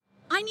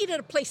I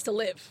needed a place to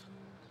live,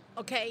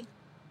 okay?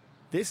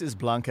 This is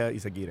Blanca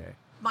Izaguirre.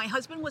 My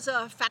husband was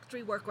a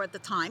factory worker at the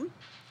time,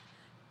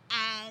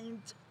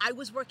 and I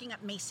was working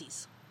at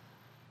Macy's.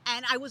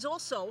 And I was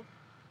also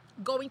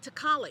going to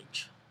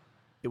college.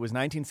 It was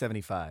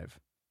 1975.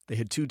 They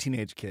had 2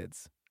 teenage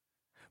kids.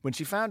 When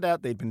she found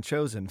out they'd been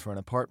chosen for an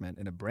apartment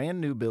in a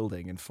brand new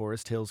building in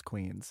Forest Hills,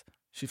 Queens,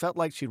 she felt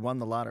like she'd won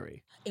the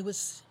lottery. It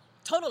was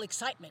total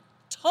excitement,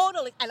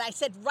 totally. And I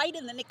said right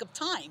in the nick of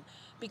time,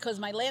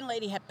 because my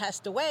landlady had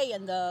passed away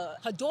and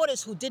her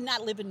daughters, who did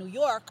not live in New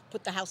York,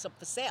 put the house up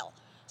for sale.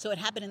 So it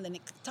happened in the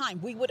nick of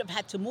time. We would have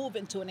had to move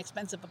into an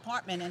expensive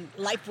apartment and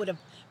life would have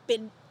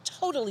been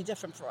totally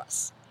different for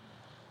us.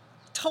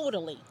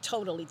 Totally,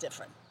 totally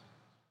different.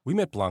 We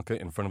met Blanca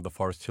in front of the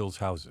Forest Hills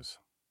houses.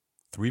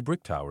 3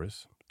 brick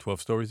towers, 12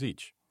 stories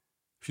each.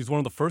 She's one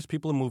of the first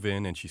people to move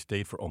in, and she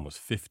stayed for almost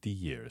 50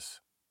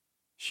 years.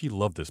 She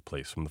loved this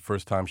place from the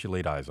first time she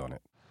laid eyes on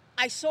it.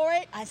 I saw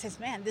it. I said,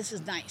 man, this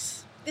is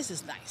nice. This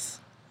is nice.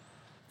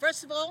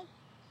 First of all,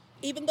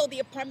 even though the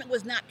apartment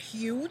was not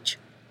huge,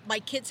 my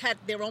kids had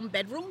their own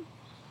bedroom.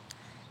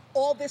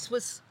 All this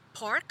was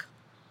park,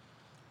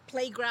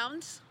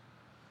 playgrounds.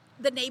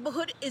 The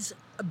neighborhood is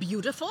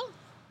beautiful.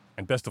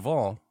 And best of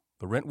all,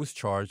 the rent was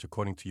charged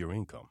according to your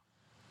income.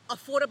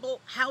 Affordable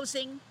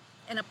housing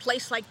in a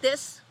place like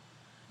this,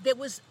 there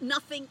was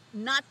nothing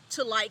not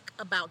to like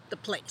about the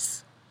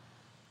place.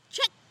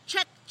 Check,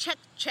 check, check,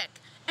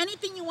 check.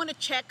 Anything you want to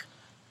check,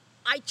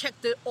 I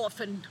checked it off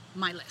in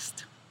my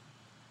list.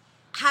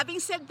 Having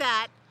said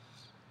that,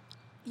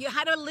 you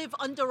had to live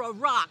under a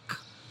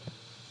rock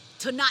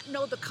to not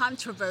know the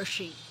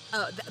controversy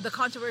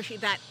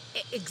that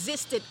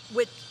existed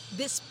with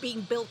this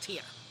being built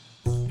here.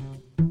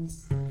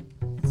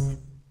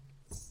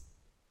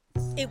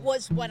 It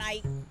was when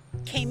I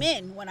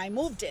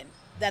moved in,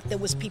 that there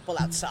was people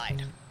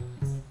outside,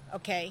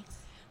 okay?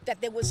 That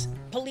there was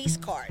police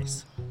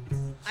cars.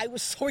 I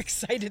was so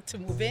excited to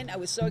move in. I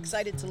was so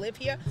excited to live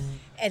here.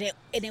 And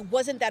it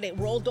wasn't that it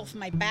rolled off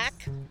my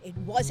back. It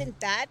wasn't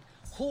that.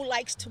 Who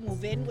likes to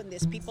move in when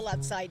there's people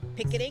outside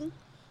picketing?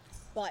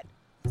 But,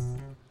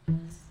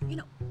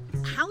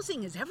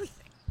 housing is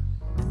everything.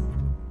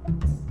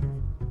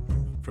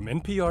 From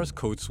NPR's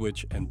Code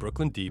Switch and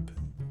Brooklyn Deep,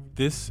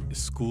 this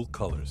is School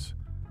Colors,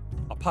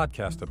 a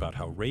podcast about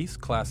how race,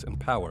 class, and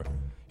power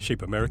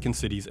shape American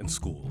cities and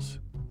schools.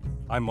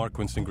 I'm Mark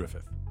Winston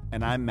Griffith.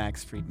 And I'm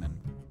Max Friedman.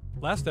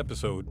 Last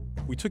episode,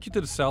 we took you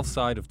to the south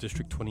side of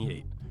District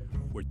 28,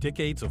 where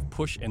decades of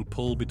push and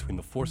pull between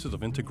the forces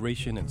of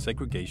integration and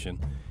segregation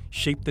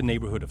shaped the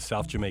neighborhood of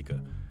South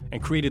Jamaica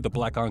and created the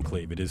Black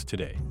enclave it is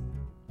today.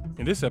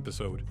 In this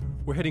episode,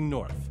 we're heading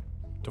north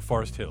to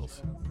Forest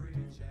Hills.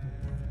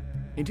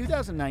 In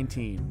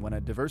 2019, when a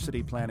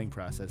diversity planning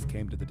process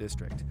came to the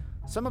district,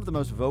 some of the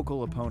most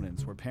vocal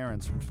opponents were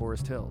parents from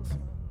Forest Hills.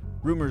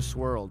 Rumors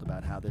swirled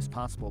about how this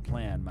possible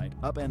plan might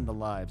upend the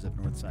lives of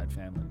Northside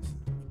families.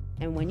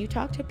 And when you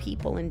talk to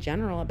people in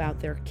general about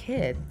their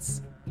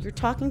kids, you're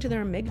talking to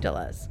their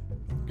amygdalas.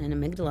 And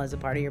amygdala is a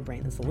part of your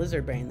brain, that's the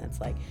lizard brain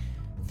that's like,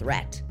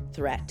 threat,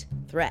 threat,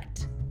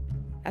 threat.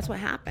 That's what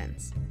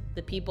happens.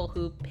 The people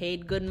who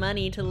paid good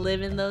money to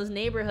live in those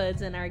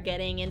neighborhoods and are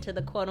getting into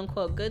the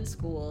quote-unquote good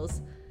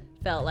schools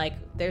felt like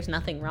there's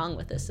nothing wrong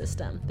with this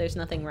system. There's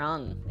nothing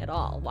wrong at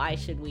all. Why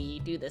should we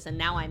do this? And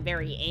now I'm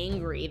very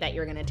angry that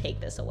you're going to take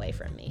this away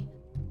from me.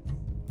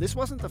 This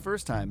wasn't the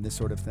first time this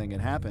sort of thing had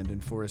happened in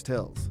Forest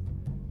Hills.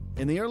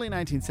 In the early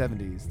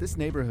 1970s, this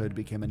neighborhood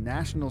became a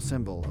national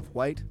symbol of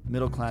white,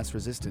 middle-class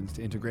resistance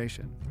to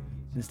integration.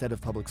 Instead of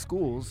public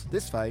schools,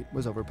 this fight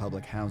was over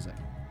public housing.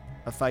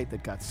 A fight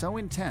that got so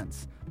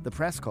intense, the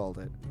press called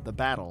it the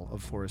Battle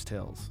of Forest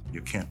Hills.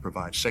 You can't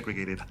provide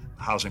segregated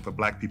housing for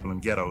black people in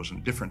ghettos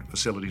and different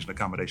facilities and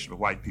accommodation for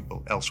white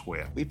people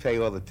elsewhere. We pay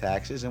all the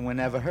taxes and we're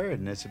never heard,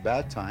 and it's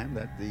about time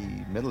that the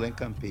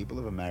middle-income people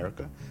of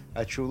America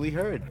are truly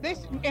heard. This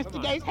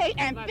instigates hate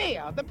and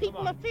fear. The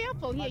people are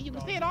fearful here. You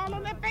can see it all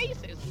on their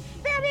faces.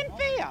 They're in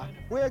fear.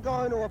 We're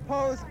going to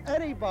oppose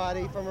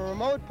anybody from a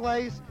remote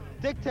place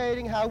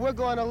dictating how we're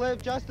going to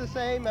live, just the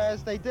same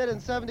as they did in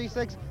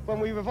 '76 when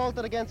we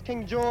revolted against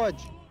King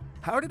George.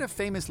 How did a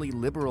famously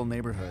liberal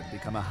neighborhood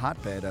become a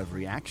hotbed of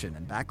reaction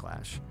and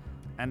backlash?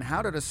 And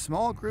how did a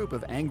small group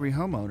of angry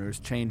homeowners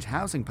change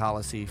housing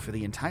policy for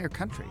the entire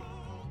country?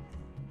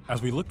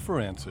 As we looked for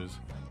answers,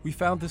 we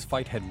found this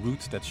fight had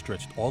roots that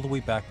stretched all the way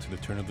back to the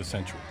turn of the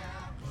century,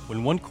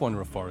 when one corner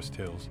of Forest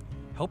Hills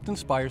helped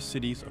inspire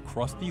cities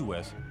across the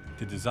U.S.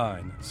 to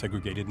design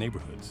segregated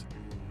neighborhoods.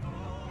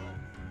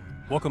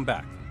 Welcome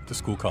back to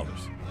School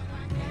Colors.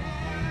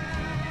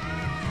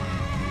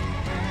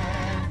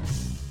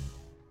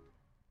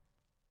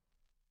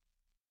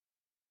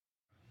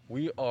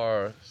 We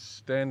are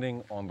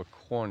standing on the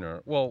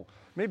corner. Well,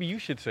 maybe you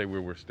should say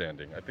where we're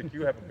standing. I think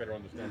you have a better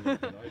understanding than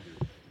I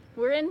do.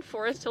 We're in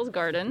Forest Hills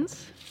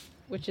Gardens,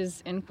 which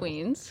is in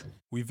Queens.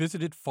 We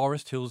visited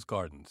Forest Hills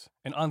Gardens,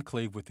 an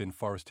enclave within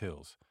Forest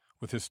Hills,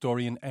 with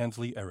historian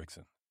Ansley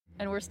Erickson.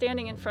 And we're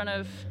standing in front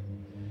of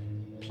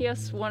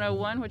PS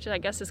 101, which I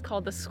guess is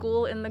called the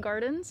School in the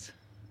Gardens.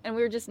 And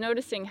we were just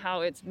noticing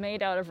how it's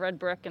made out of red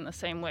brick in the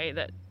same way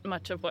that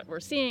much of what we're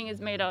seeing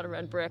is made out of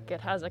red brick.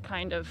 It has a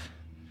kind of,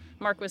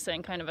 Mark was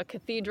saying, kind of a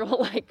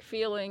cathedral-like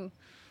feeling.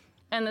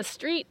 And the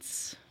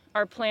streets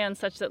are planned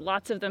such that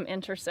lots of them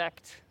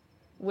intersect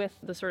with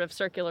the sort of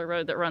circular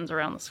road that runs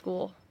around the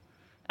school,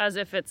 as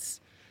if it's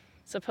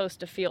supposed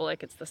to feel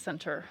like it's the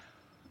center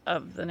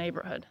of the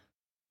neighborhood.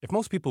 If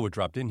most people were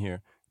dropped in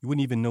here, you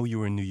wouldn't even know you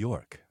were in New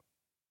York.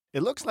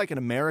 It looks like an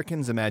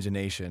American's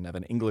imagination of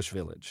an English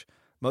village.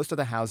 Most of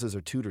the houses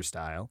are Tudor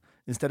style.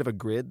 Instead of a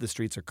grid, the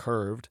streets are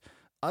curved.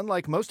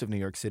 Unlike most of New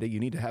York City, you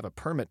need to have a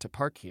permit to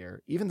park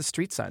here. Even the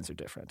street signs are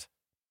different.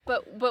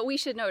 But we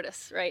should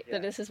notice, right,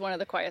 that this is one of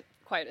the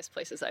quietest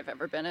places I've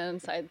ever been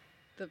inside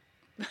the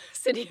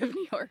city of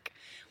New York,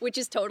 which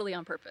is totally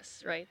on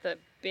purpose, right? The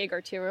big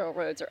arterial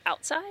roads are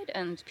outside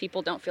and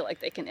people don't feel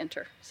like they can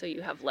enter, so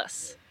you have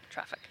less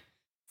traffic.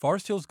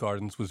 Forest Hills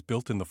Gardens was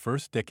built in the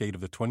first decade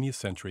of the 20th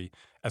century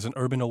as an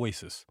urban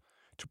oasis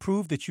to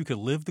prove that you could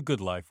live the good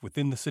life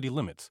within the city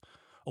limits,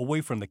 away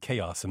from the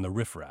chaos and the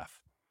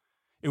riffraff.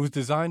 It was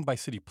designed by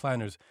city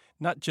planners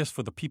not just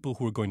for the people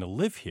who were going to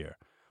live here,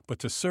 but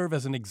to serve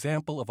as an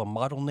example of a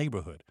model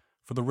neighborhood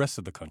for the rest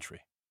of the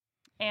country.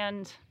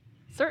 And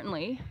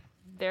certainly,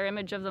 their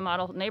image of the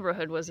model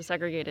neighborhood was a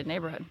segregated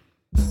neighborhood.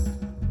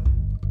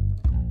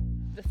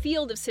 The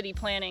field of city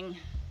planning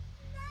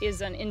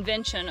is an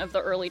invention of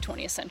the early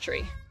 20th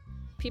century.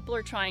 People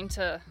are trying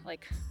to,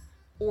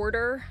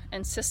 order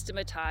and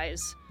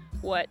systematize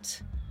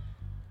what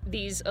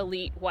these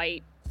elite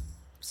white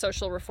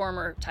social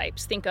reformer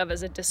types think of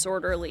as a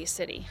disorderly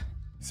city.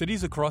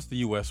 Cities across the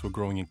U.S. were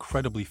growing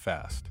incredibly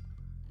fast.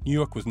 New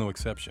York was no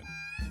exception.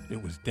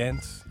 It was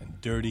dense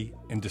and dirty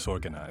and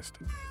disorganized.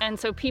 And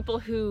so people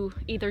who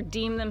either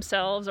deem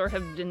themselves or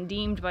have been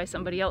deemed by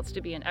somebody else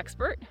to be an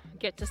expert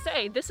get to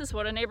say, this is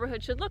what a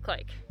neighborhood should look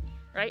like,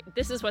 right?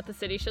 This is what the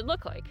city should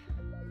look like.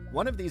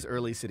 One of these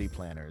early city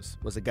planners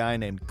was a guy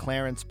named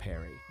Clarence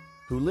Perry,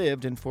 who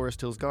lived in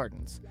Forest Hills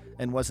Gardens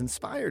and was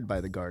inspired by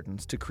the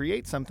gardens to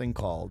create something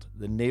called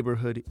the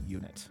Neighborhood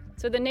Unit.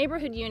 So the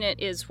Neighborhood Unit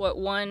is what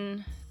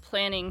one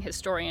planning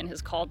historian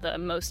has called the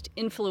most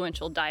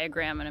influential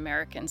diagram in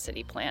American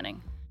city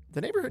planning.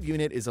 The Neighborhood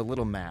Unit is a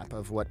little map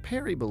of what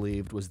Perry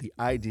believed was the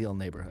ideal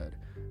neighborhood.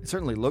 It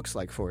certainly looks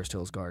like Forest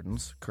Hills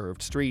Gardens: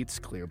 curved streets,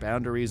 clear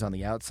boundaries on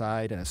the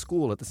outside, and a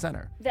school at the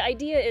center. The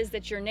idea is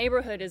that your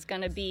neighborhood is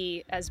going to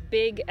be as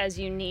big as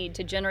you need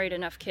to generate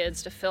enough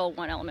kids to fill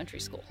one elementary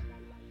school.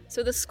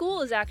 So the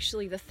school is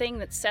actually the thing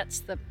that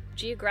sets the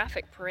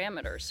geographic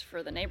parameters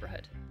for the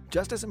neighborhood.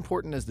 Just as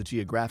important as the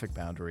geographic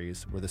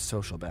boundaries were the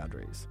social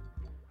boundaries.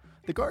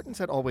 The Gardens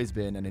had always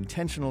been an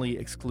intentionally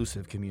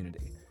exclusive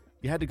community.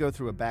 You had to go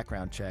through a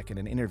background check and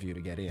an interview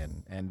to get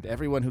in, and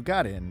everyone who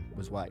got in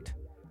was white.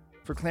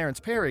 For Clarence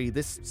Perry,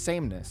 this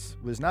sameness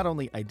was not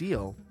only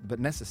ideal,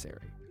 but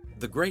necessary.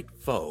 The great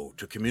foe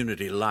to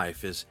community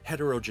life is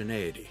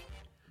heterogeneity.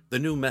 The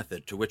new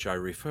method to which I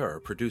refer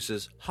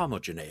produces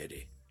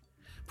homogeneity.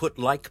 Put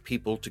like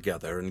people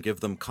together and give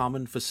them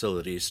common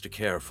facilities to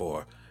care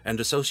for, and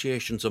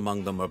associations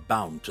among them are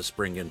bound to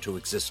spring into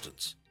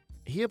existence.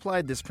 He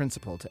applied this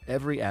principle to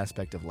every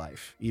aspect of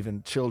life,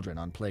 even children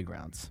on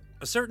playgrounds.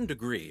 A certain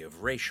degree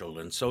of racial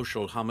and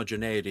social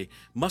homogeneity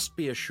must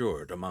be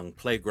assured among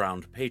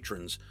playground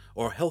patrons,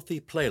 or healthy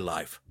play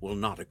life will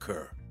not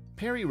occur.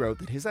 Perry wrote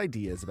that his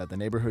ideas about the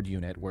Neighborhood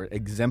Unit were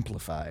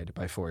exemplified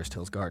by Forest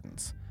Hills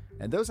Gardens,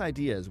 and those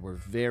ideas were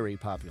very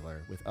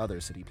popular with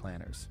other city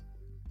planners.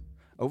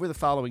 Over the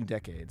following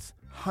decades,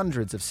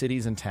 hundreds of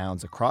cities and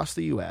towns across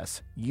the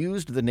U.S.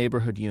 used the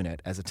Neighborhood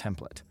Unit as a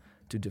template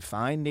to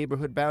define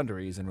neighborhood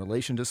boundaries in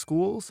relation to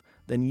schools,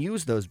 then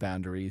use those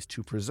boundaries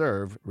to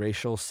preserve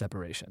racial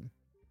separation.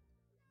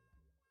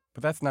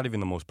 But that's not even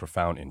the most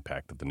profound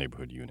impact of the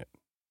Neighborhood Unit.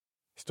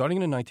 Starting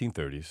in the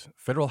 1930s,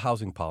 federal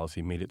housing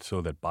policy made it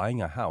so that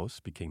buying a house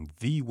became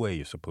the way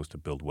you're supposed to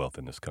build wealth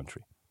in this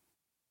country.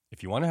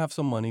 If you want to have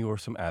some money or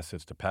some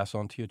assets to pass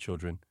on to your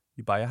children,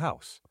 you buy a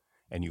house,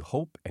 and you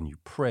hope and you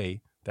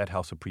pray that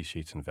house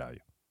appreciates in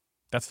value.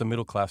 That's the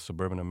middle-class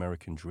suburban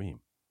American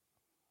dream.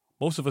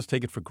 Most of us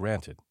take it for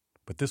granted,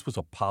 but this was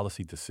a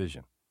policy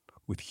decision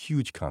with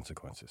huge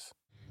consequences.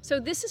 So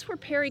this is where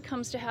Perry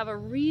comes to have a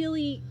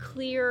really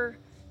clear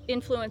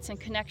influence and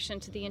connection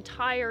to the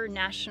entire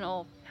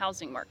national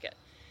housing market.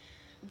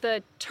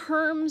 The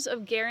terms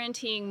of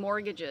guaranteeing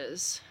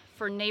mortgages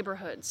for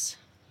neighborhoods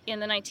in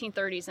the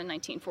 1930s and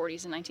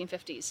 1940s and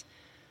 1950s,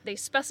 they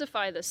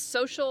specify the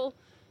social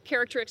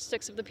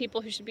characteristics of the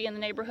people who should be in the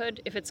neighborhood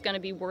if it's going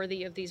to be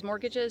worthy of these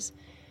mortgages.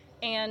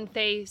 And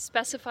they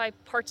specify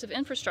parts of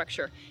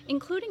infrastructure,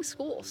 including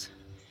schools.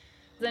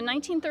 The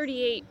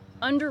 1938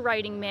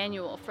 underwriting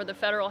manual for the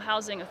Federal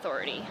Housing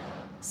Authority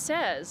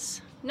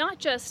says not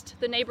just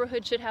the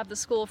neighborhood should have the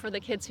school for the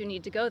kids who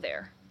need to go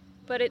there,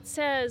 but it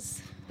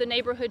says the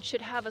neighborhood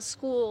should have a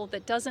school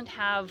that doesn't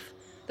have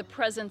the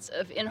presence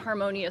of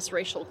inharmonious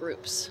racial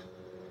groups.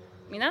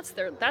 I mean, that's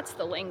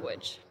the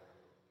language.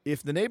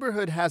 If the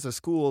neighborhood has a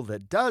school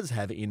that does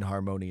have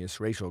inharmonious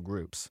racial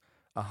groups,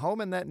 a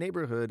home in that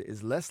neighborhood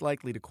is less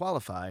likely to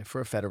qualify for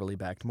a federally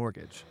backed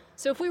mortgage.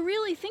 So if we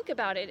really think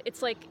about it,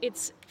 it's like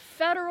it's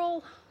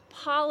federal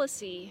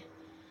policy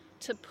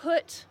to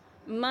put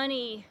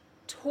money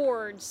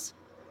towards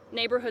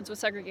neighborhoods with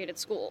segregated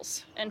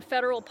schools and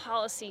federal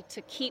policy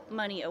to keep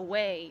money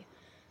away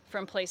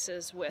from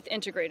places with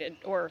integrated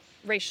or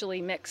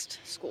racially mixed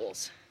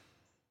schools.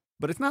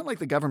 But it's not like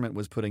the government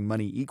was putting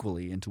money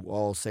equally into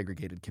all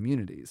segregated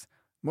communities.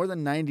 More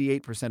than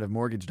 98% of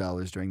mortgage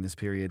dollars during this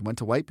period went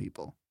to white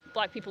people.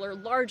 Black people are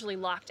largely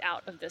locked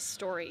out of this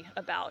story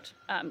about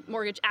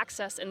mortgage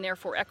access and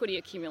therefore equity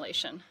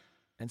accumulation.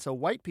 And so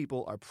white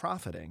people are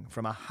profiting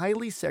from a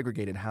highly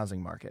segregated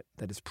housing market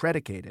that is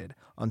predicated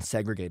on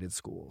segregated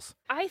schools.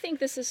 I think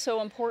this is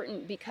so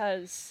important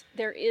because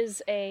there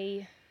is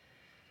a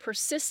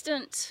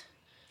persistent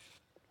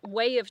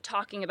way of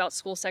talking about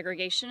school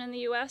segregation in the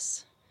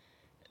U.S.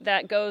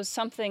 that goes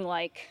something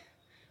like,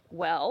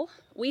 well,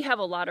 we have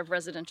a lot of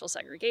residential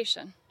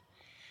segregation.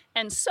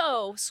 And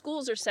so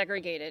schools are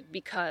segregated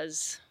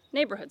because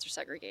neighborhoods are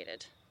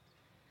segregated.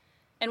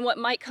 And what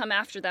might come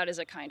after that is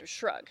a kind of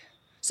shrug.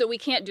 So we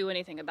can't do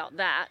anything about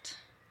that.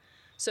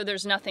 So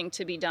there's nothing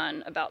to be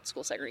done about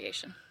school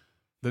segregation.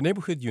 The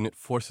neighborhood unit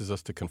forces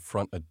us to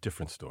confront a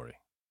different story.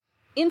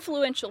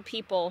 Influential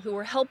people who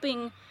were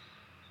helping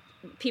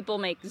people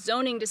make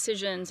zoning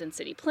decisions and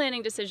city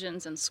planning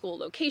decisions and school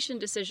location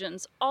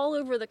decisions all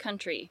over the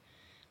country,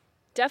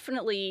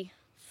 definitely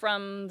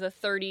from the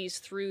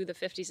 30s through the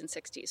 50s and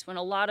 60s, when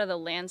a lot of the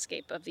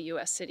landscape of the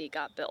U.S. city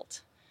got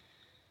built,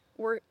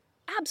 were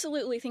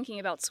absolutely thinking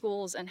about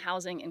schools and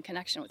housing in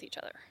connection with each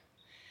other.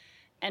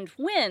 And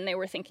when they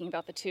were thinking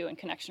about the two in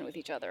connection with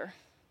each other,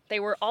 they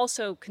were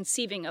also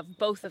conceiving of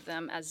both of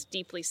them as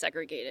deeply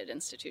segregated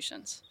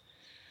institutions.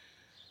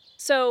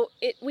 So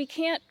we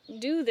can't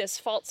do this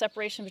false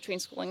separation between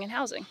schooling and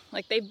housing.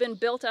 Like, they've been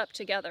built up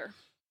together.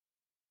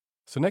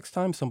 So next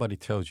time somebody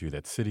tells you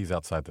that cities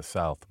outside the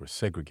South were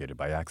segregated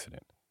by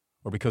accident,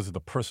 or because of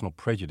the personal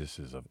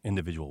prejudices of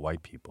individual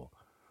white people,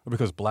 or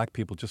because black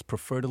people just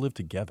prefer to live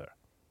together,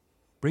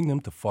 bring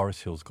them to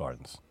Forest Hills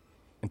Gardens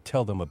and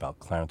tell them about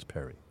Clarence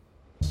Perry.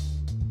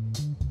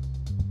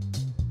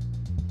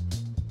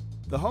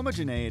 The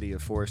homogeneity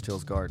of Forest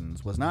Hills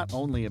Gardens was not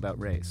only about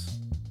race.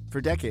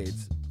 For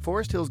decades,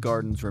 Forest Hills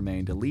Gardens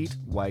remained elite,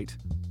 white,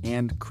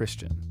 and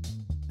Christian.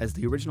 As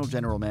the original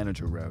general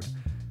manager wrote,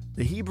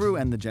 the Hebrew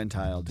and the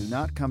Gentile do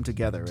not come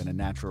together in a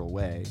natural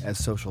way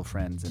as social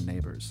friends and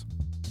neighbors.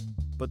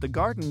 But the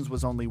Gardens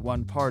was only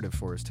one part of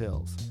Forest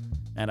Hills.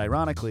 And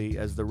ironically,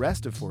 as the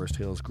rest of Forest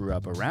Hills grew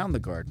up around the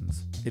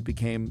Gardens, it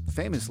became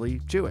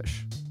famously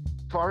Jewish.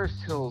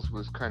 Forest Hills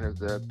was kind of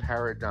the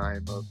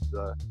paradigm of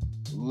the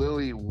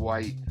lily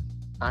white,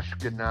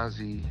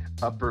 Ashkenazi,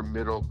 upper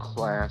middle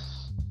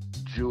class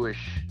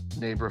Jewish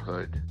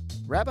neighborhood.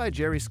 Rabbi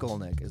Jerry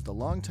Skolnick is the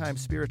longtime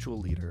spiritual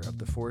leader of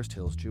the Forest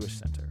Hills Jewish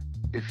Center.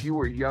 If you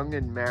were young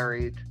and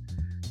married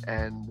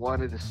and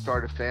wanted to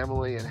start a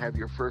family and have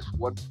your first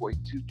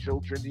 1.2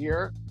 children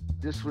here,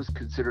 this was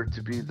considered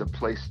to be the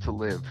place to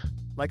live.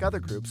 Like other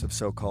groups of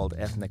so-called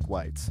ethnic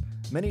whites,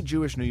 many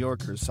Jewish New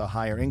Yorkers saw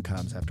higher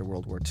incomes after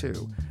World War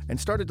II and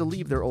started to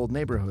leave their old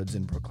neighborhoods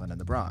in Brooklyn and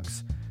the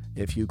Bronx.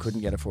 If you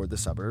couldn't yet afford the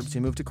suburbs,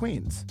 you moved to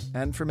Queens.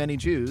 And for many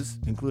Jews,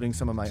 including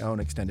some of my own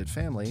extended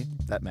family,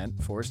 that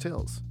meant Forest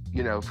Hills.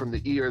 You know, from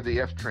the E or the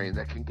F train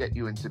that can get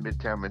you into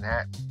Midtown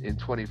Manhattan in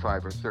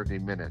 25 or 30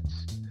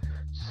 minutes.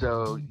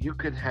 So you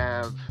could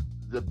have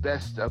the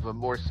best of a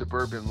more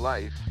suburban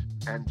life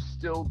and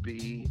still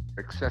be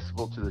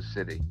accessible to the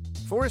city.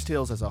 Forest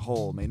Hills as a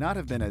whole may not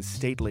have been as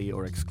stately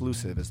or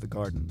exclusive as the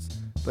Gardens,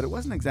 but it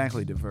wasn't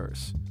exactly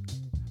diverse.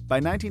 By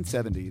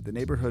 1970, the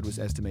neighborhood was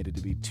estimated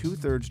to be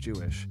 2/3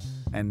 Jewish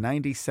and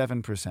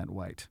 97%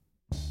 white.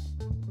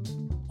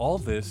 All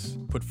this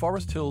put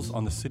Forest Hills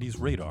on the city's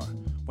radar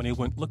when it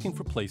went looking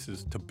for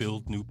places to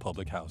build new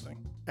public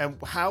housing. And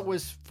how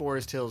was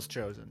Forest Hills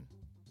chosen?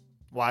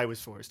 Why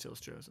was Forest Hills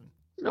chosen?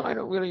 No, I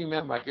don't really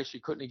remember. I guess you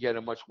couldn't get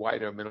a much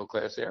wider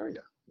middle-class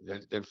area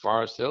than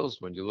Forest Hills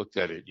when you looked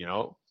at it, you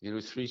know. There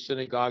was 3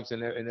 synagogues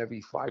in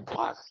every 5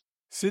 blocks.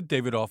 Sid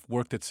Davidoff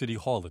worked at City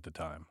Hall at the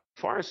time.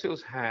 Forest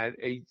Hills had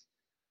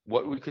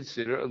what we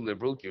consider a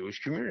liberal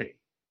Jewish community.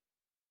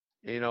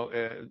 You know,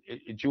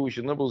 Jewish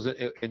and liberals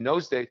in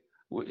those days,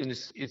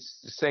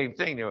 it's the same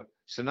thing. They're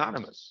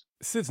synonymous.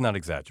 Sid's not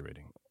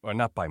exaggerating, or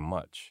not by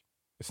much.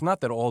 It's not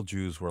that all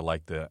Jews were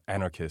like the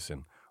anarchists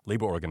and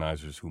labor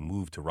organizers who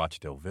moved to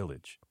Rochdale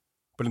Village.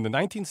 But in the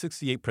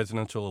 1968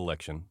 presidential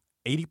election,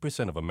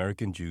 80% of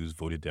American Jews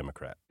voted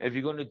Democrat. If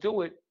you're going to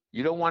do it,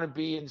 you don't want to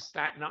be in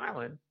Staten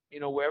Island,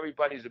 you know, where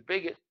everybody's a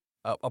bigot.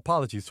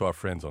 Apologies to our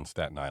friends on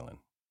Staten Island.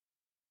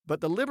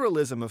 But the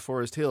liberalism of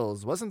Forest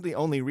Hills wasn't the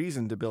only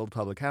reason to build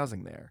public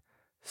housing there.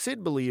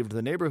 Sid believed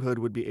the neighborhood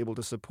would be able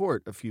to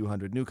support a few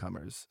hundred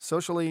newcomers,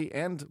 socially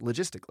and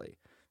logistically.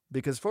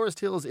 Because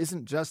Forest Hills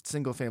isn't just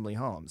single-family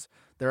homes.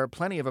 There are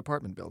plenty of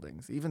apartment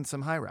buildings, even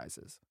some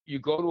high-rises. You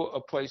go to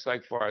a place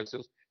like Forest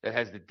Hills that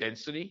has the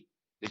density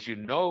that you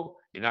know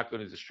you're not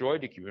going to destroy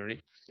the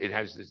community. It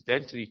has this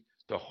density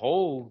to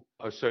hold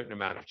a certain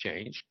amount of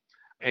change,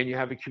 and you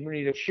have a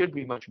community that should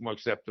be much more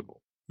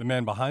acceptable. The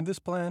man behind this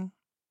plan?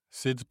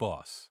 Sid's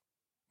boss,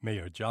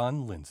 Mayor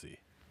John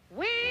Lindsay.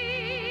 We've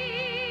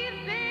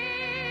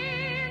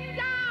been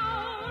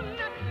down,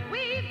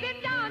 we've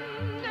been done.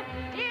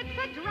 It's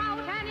a drought,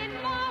 and in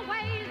more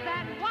ways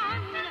than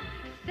one.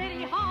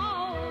 City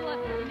Hall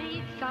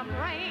needs some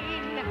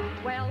rain.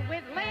 Well,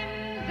 with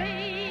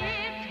Lindsay,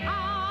 it's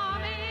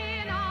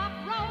coming up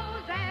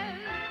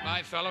roses.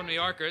 My fellow New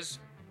Yorkers,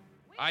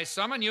 I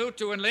summon you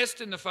to enlist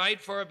in the fight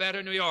for a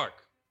better New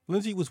York.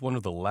 Lindsay was one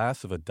of the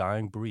last of a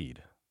dying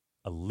breed,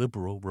 a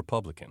liberal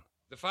Republican.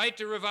 The fight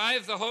to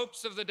revive the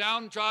hopes of the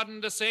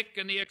downtrodden, the sick,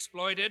 and the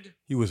exploited.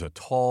 He was a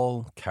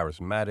tall,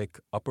 charismatic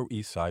Upper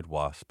East Side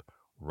WASP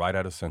right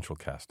out of Central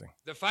Casting.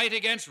 The fight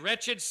against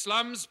wretched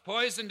slums,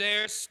 poisoned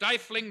air,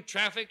 stifling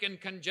traffic,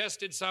 and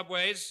congested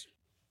subways.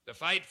 The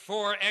fight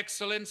for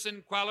excellence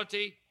in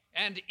quality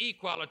and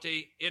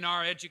equality in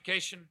our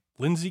education.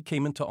 Lindsay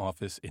came into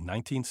office in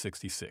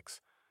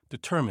 1966,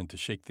 determined to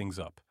shake things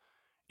up,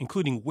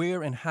 including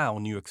where and how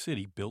New York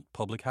City built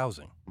public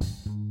housing.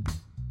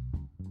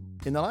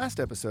 In the last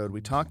episode,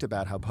 we talked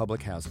about how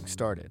public housing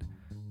started,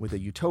 with a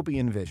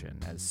utopian vision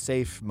as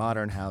safe,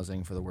 modern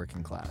housing for the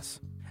working class.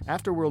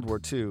 After World War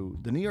II,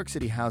 the New York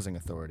City Housing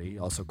Authority,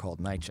 also called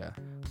NYCHA,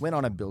 went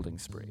on a building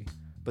spree.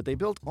 But they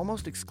built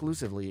almost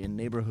exclusively in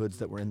neighborhoods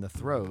that were in the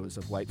throes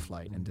of white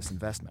flight and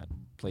disinvestment,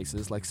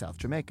 places like South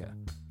Jamaica.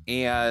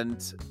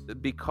 And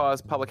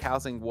because public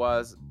housing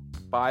was,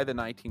 by the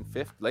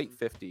late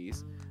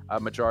 50s, a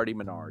majority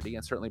minority,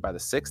 and certainly by the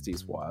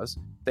 60s was,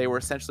 they were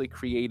essentially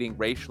creating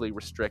racially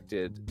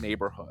restricted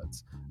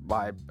neighborhoods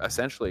by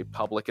essentially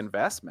public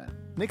investment.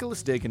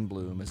 Nicholas Dakin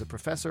Bloom is a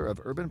professor of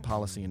urban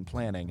policy and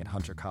planning at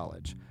Hunter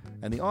College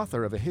and the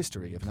author of A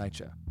History of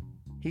NYCHA.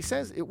 He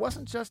says it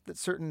wasn't just that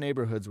certain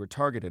neighborhoods were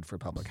targeted for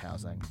public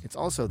housing, it's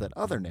also that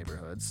other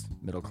neighborhoods,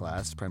 middle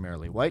class,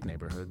 primarily white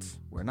neighborhoods,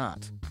 were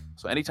not.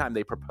 So anytime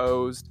they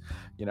proposed,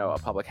 a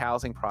public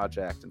housing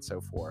project and so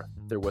forth,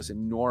 there was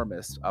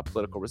enormous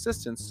political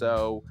resistance,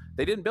 so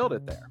they didn't build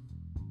it there.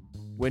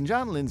 When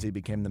John Lindsay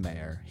became the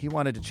mayor, he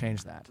wanted to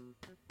change that.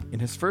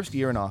 In his first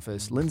year in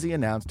office, Lindsay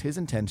announced his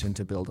intention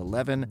to build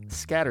 11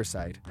 scatter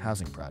site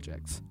housing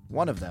projects,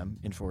 one of them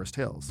in Forest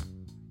Hills.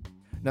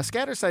 Now,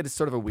 scatter site is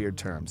sort of a weird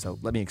term, so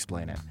let me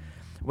explain it.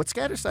 What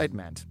scatter site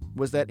meant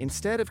was that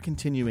instead of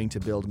continuing to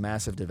build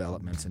massive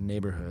developments in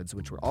neighborhoods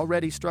which were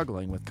already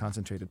struggling with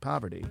concentrated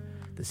poverty,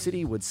 the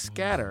city would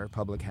scatter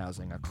public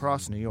housing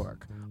across New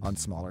York on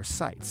smaller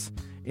sites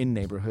in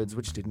neighborhoods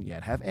which didn't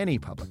yet have any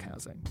public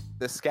housing.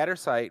 The scatter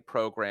site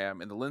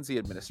program in the Lindsay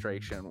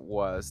administration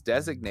was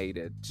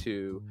designated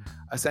to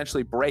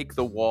essentially break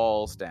the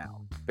walls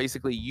down,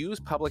 basically use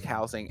public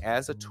housing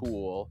as a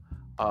tool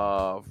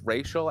of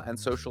racial and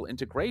social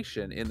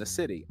integration in the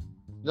city.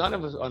 None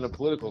of us on the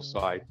political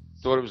side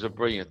thought it was a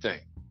brilliant thing.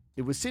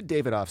 It was Sid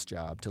Davidoff's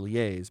job to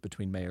liaise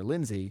between Mayor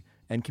Lindsay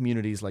and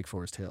communities like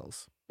Forest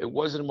Hills. It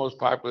wasn't the most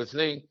popular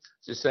thing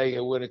to say,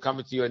 we're going to come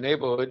into your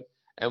neighborhood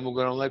and we're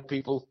going to let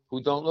people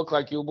who don't look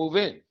like you move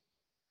in.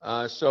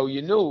 So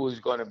you knew it was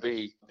going to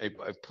be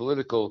a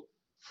political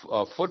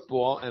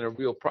football and a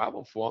real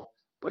problem for him.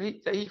 But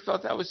he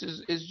felt that was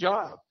his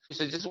job. He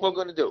said, this is what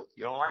we're going to do.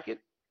 You don't like it?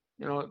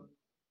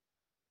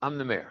 I'm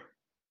the mayor.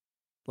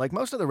 Like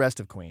most of the rest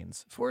of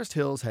Queens, Forest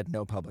Hills had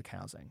no public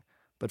housing,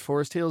 but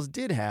Forest Hills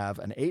did have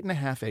an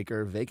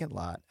 8.5-acre vacant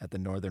lot at the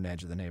northern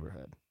edge of the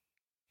neighborhood.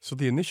 So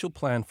the initial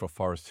plan for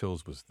Forest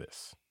Hills was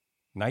this.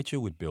 NYCHA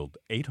would build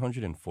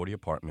 840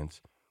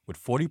 apartments,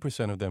 with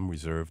 40% of them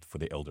reserved for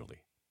the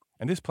elderly.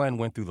 And this plan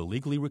went through the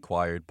legally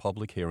required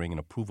public hearing and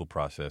approval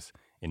process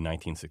in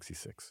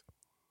 1966.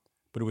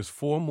 But it was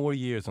 4 more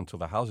years until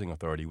the Housing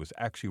Authority was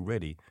actually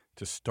ready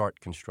to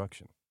start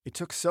construction. It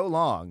took so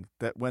long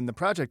that when the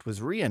project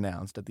was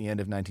re-announced at the end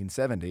of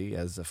 1970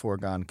 as a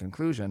foregone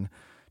conclusion,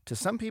 to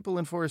some people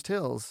in Forest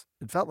Hills,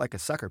 it felt like a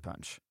sucker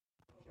punch.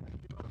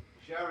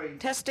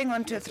 Testing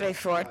 1 2 3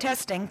 4.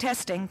 Testing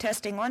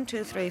 1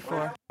 2 3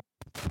 4.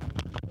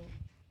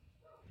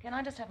 Can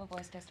I just have a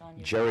voice test on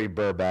you? Jerry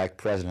Burback,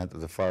 president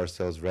of the Forest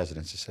Hills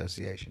Residents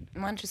Association.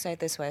 Why don't you say it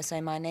this way?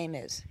 Say my name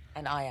is,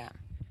 and I am.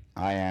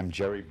 I am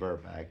Jerry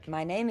Burback.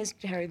 My name is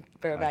Jerry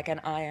Burback,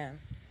 and I am.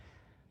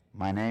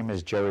 My name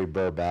is Jerry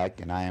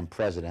Burback, and I am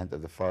president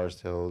of the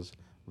Forest Hills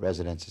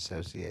Residents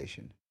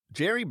Association.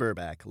 Jerry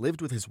Burback lived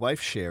with his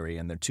wife Sherry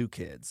and their 2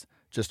 kids,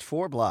 just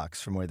 4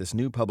 blocks from where this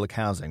new public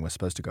housing was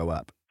supposed to go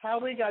up. How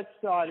we got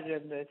started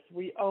in this,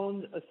 we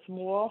owned a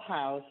small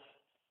house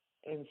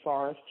in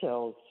Forest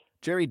Hills.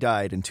 Jerry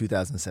died in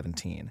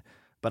 2017,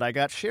 but I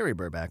got Sherry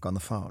Burback on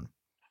the phone.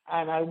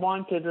 And I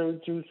wanted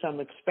to do some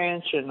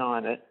expansion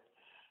on it.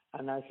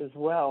 And I says,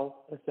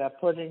 well, if they're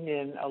putting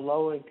in a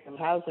low-income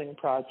housing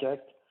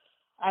project,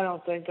 I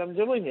don't think I'm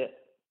doing it.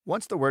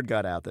 Once the word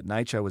got out that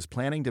NYCHA was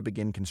planning to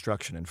begin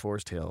construction in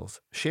Forest Hills,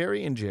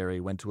 Sherry and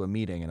Jerry went to a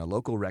meeting in a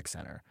local rec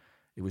center.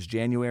 It was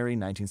January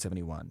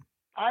 1971.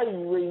 I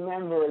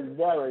remember it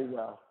very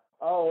well.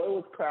 Oh, it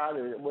was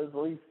crowded. It was at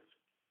least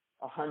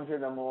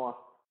 100 or more.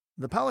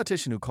 The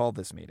politician who called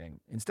this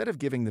meeting, instead of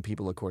giving the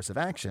people a course of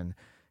action,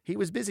 he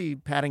was busy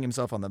patting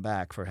himself on the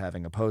back for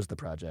having opposed the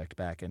project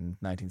back in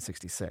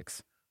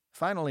 1966.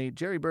 Finally,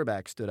 Jerry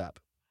Burback stood up.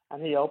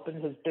 And he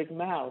opened his big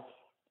mouth.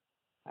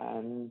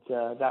 And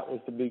that was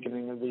the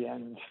beginning of the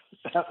end.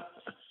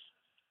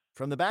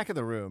 From the back of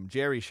the room,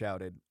 Jerry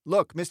shouted,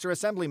 "Look, Mr.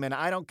 Assemblyman,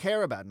 I don't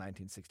care about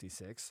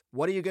 1966.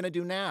 What are you going to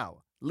do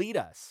now? Lead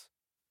us."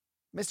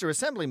 Mr.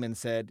 Assemblyman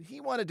said he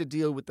wanted to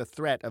deal with the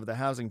threat of the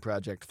housing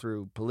project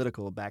through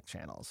political back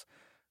channels.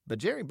 But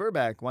Jerry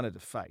Burback wanted to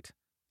fight,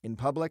 in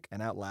public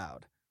and out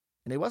loud.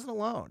 And he wasn't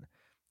alone.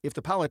 If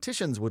the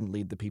politicians wouldn't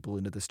lead the people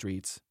into the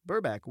streets,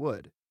 Burback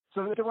would.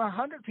 So there were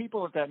 100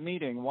 people at that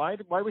meeting. Why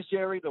was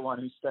Jerry the one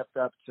who stepped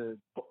up to...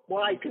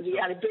 Why? Because he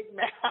had a big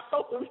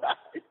mouth?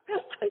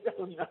 I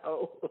don't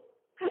know.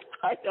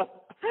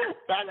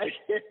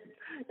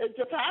 It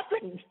just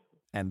happened.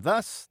 And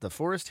thus, the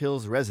Forest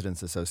Hills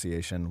Residents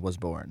Association was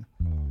born.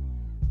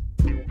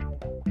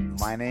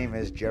 My name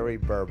is Jerry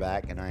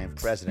Burback, and I am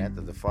president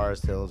of the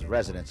Forest Hills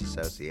Residents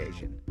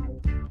Association.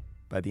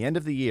 By the end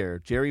of the year,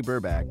 Jerry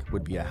Burback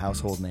would be a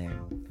household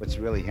name. What's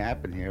really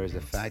happened here is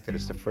the fact that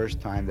it's the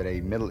first time that a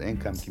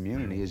middle-income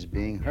community is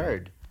being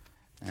heard.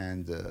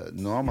 And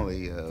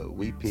normally,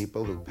 we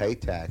people who pay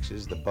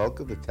taxes, the bulk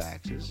of the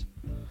taxes,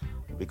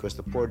 because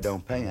the poor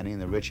don't pay any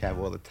and the rich have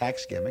all the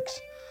tax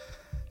gimmicks,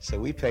 so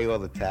we pay all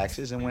the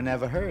taxes and we're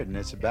never heard. And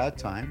it's about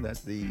time that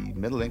the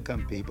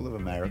middle-income people of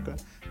America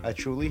are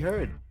truly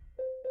heard.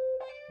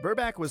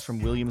 Burback was from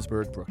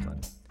Williamsburg,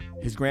 Brooklyn.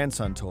 His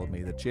grandson told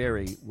me that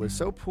Jerry was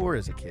so poor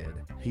as a kid,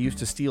 he used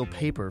to steal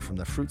paper from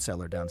the fruit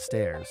cellar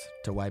downstairs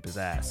to wipe his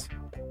ass.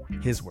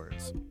 His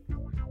words.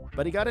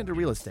 But he got into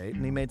real estate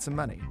and he made some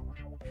money.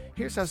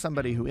 Here's how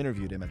somebody who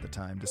interviewed him at the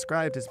time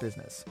described his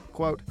business.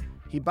 Quote,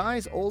 he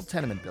buys old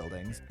tenement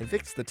buildings,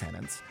 evicts the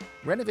tenants,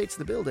 renovates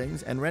the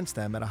buildings, and rents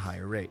them at a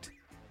higher rate.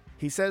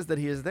 He says that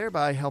he is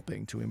thereby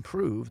helping to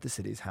improve the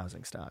city's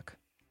housing stock.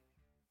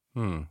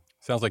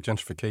 Sounds like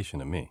gentrification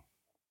to me.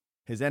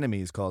 His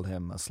enemies called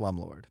him a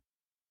slumlord.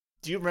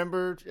 Do you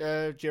remember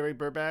Jerry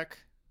Burback?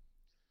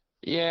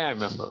 Yeah, I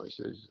remember.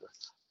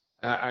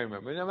 I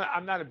remember.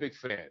 I'm not a big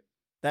fan.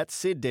 That's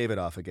Sid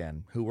Davidoff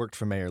again, who worked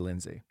for Mayor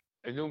Lindsay.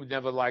 I knew him,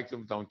 never liked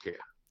him, don't care.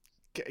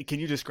 Can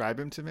you describe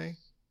him to me?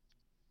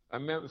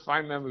 If I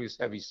remember, he was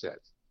heavy set.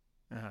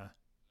 Uh-huh.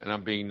 And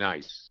I'm being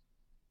nice.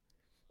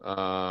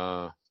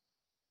 Loudmouth,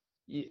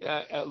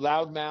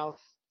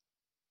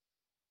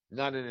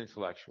 not an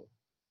intellectual.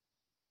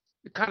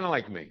 Kind of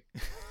like me.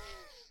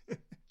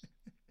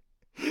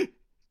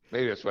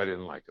 Maybe that's why I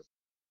didn't like him.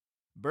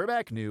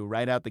 Burback knew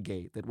right out the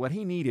gate that what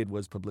he needed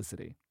was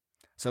publicity.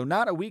 So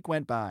not a week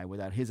went by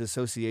without his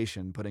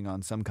association putting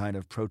on some kind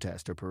of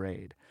protest or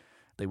parade.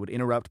 They would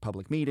interrupt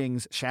public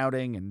meetings,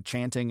 shouting and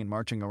chanting and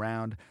marching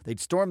around. They'd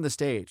storm the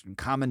stage and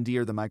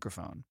commandeer the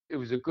microphone. It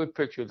was a good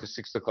picture of the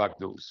 6 o'clock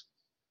news.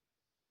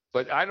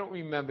 But I don't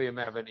remember him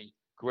having any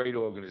great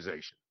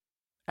organization.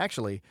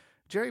 Actually,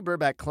 Jerry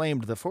Burback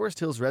claimed the Forest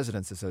Hills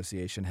Residents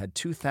Association had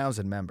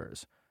 2,000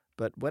 members.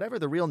 But whatever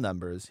the real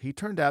numbers, he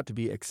turned out to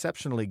be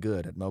exceptionally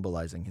good at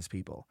mobilizing his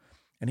people.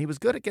 And he was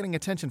good at getting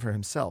attention for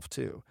himself,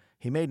 too.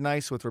 He made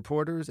nice with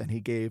reporters, and he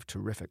gave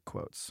terrific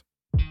quotes.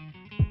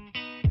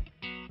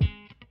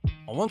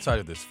 On one side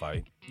of this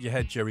fight, you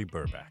had Jerry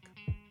Burback.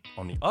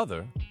 On the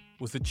other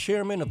was the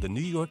chairman of the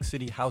New York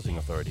City Housing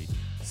Authority,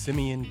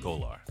 Simeon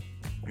Golar.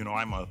 You know,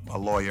 I'm a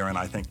lawyer and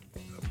I think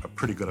a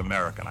pretty good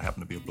American. I happen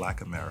to be a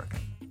black American.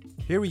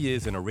 Here he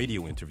is in a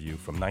radio interview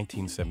from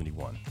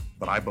 1971.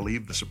 But I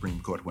believe the Supreme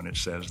Court when it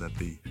says that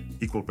the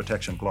Equal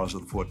Protection Clause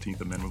of the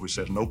 14th Amendment, which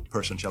says no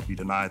person shall be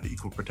denied the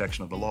equal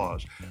protection of the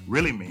laws,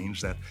 really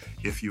means that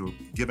if you're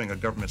giving a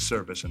government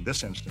service, in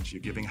this instance,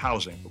 you're giving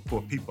housing for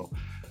poor people,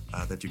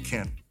 that you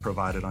can't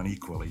provide it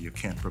unequally. You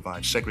can't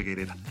provide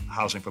segregated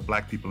housing for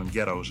black people in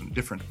ghettos and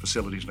different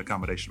facilities and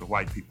accommodation for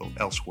white people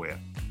elsewhere.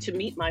 To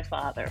meet my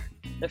father,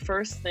 the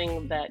first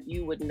thing that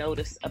you would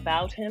notice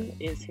about him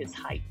is his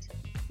height.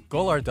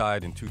 Golar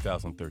died in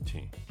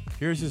 2013.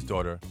 Here's his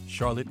daughter,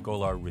 Charlotte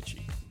Golar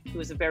Ritchie. He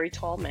was a very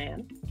tall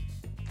man.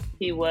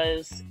 He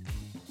was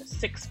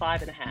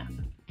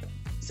 6'5.5".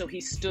 So he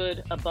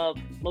stood above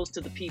most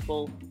of the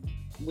people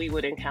we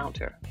would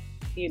encounter.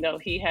 You know,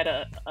 he had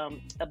a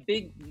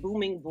big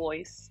booming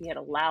voice. He had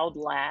a loud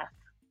laugh.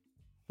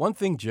 One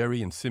thing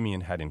Jerry and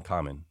Simeon had in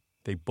common,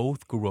 they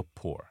both grew up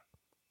poor.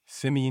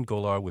 Simeon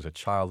Golar was a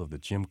child of the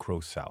Jim Crow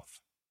South.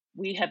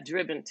 We have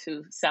driven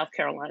to South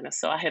Carolina,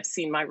 so I have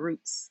seen my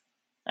roots.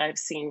 I have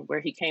seen where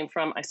he came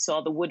from. I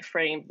saw the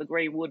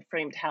gray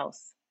wood-framed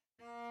house.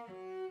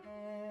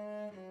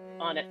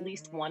 On at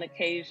least one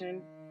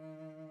occasion,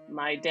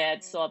 my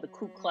dad saw the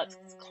Ku Klux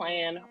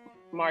Klan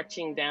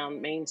marching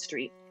down Main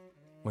Street.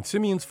 When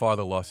Simeon's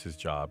father lost his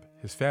job,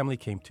 his family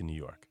came to New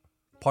York,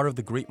 part of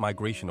the great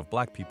migration of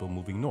black people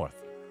moving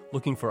north,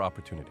 looking for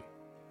opportunity.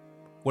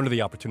 One of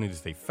the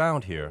opportunities they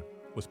found here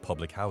was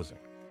public housing,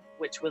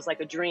 which was like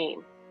a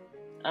dream.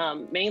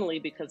 Mainly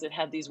because it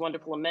had these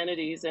wonderful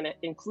amenities in it,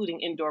 including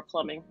indoor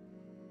plumbing.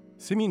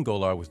 Simeon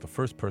Golar was the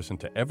first person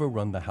to ever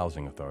run the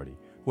housing authority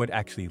who had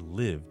actually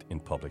lived in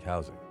public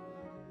housing.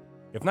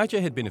 If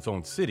NYCHA had been its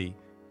own city,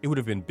 it would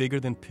have been bigger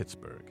than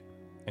Pittsburgh,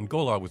 and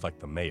Golar was like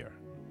the mayor.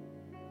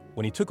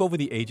 When he took over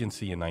the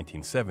agency in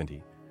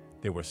 1970,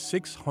 there were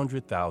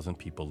 600,000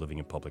 people living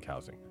in public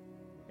housing,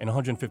 and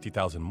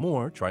 150,000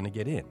 more trying to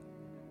get in.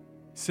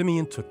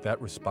 Simeon took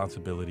that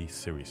responsibility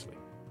seriously.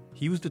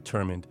 He was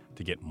determined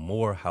to get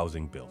more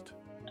housing built.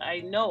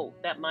 I know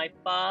that my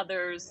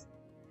father's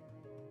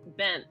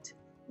bent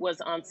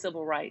was on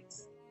civil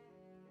rights.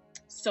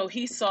 So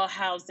he saw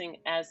housing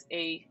as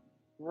a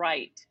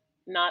right,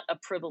 not a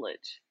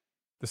privilege.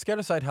 The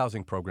Scatterside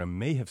Housing Program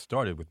may have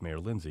started with Mayor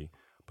Lindsay,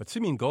 but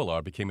Simeon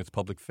Golar became its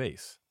public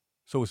face.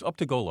 So it was up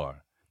to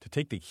Golar to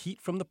take the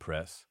heat from the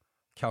press,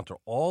 counter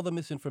all the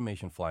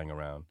misinformation flying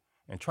around,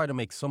 and try to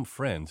make some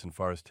friends in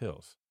Forest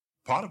Hills.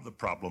 Part of the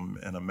problem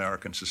in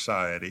American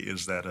society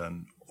is that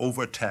an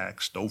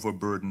overtaxed,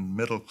 overburdened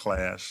middle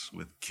class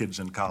with kids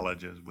in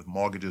colleges, with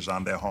mortgages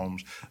on their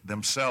homes,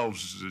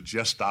 themselves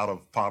just out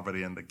of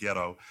poverty in the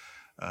ghetto,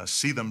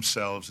 see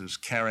themselves as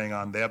carrying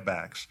on their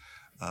backs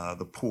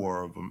the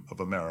poor of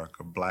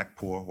America, black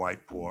poor,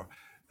 white poor,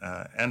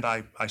 and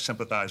I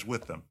sympathize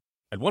with them.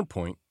 At one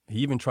point, he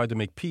even tried to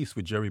make peace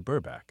with Jerry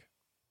Burback.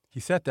 He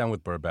sat down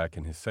with Burback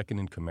and his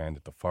second-in-command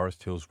at the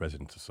Forest Hills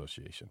Residents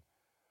Association,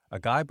 a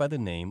guy by the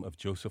name of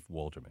Joseph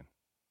Walderman.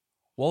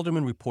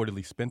 Walderman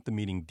reportedly spent the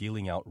meeting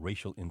dealing out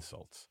racial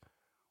insults.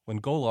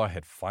 When Golar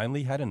had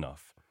finally had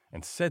enough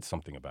and said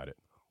something about it,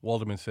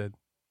 Walderman said,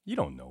 "You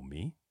don't know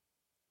me."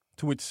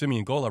 To which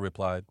Simeon Golar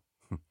replied,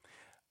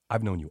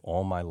 "I've known you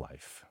all my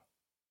life."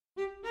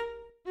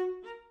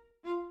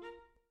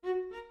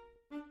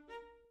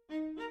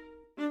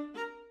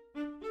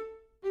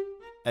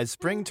 As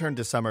spring turned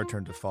to summer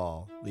turned to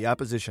fall, the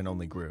opposition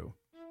only grew.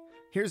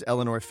 Here's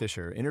Eleanor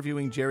Fisher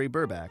interviewing Jerry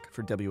Burback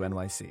for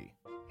WNYC.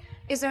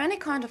 Is there any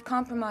kind of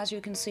compromise you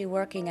can see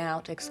working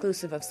out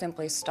exclusive of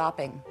simply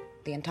stopping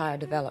the entire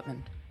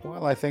development?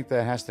 Well, I think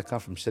that has to come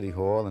from City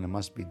Hall, and it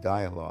must be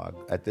dialogue.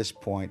 At this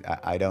point,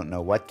 I don't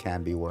know what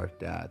can be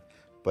worked out,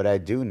 but I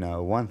do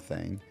know one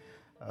thing,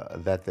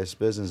 that this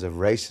business of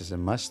racism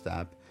must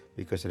stop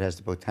because it has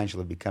the potential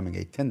of becoming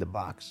a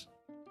tinderbox.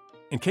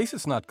 In case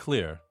it's not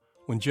clear,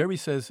 when Jerry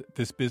says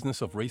this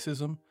business of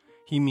racism,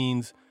 he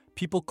means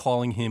people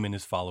calling him and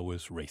his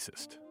followers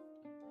racist.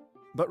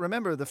 But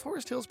remember, the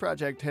Forest Hills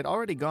Project had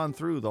already gone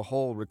through the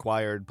whole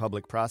required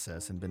public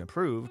process and been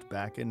approved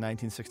back in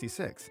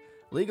 1966.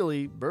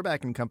 Legally,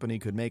 Burback and company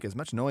could make as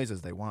much noise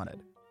as they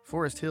wanted.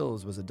 Forest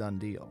Hills was a done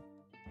deal.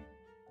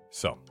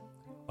 So,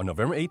 on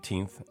November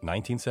 18th,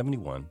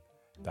 1971,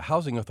 the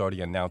Housing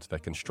Authority announced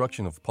that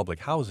construction of public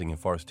housing in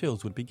Forest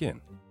Hills would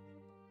begin.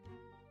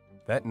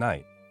 That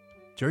night,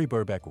 Jerry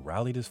Burback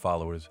rallied his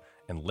followers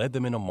and led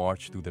them in a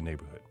march through the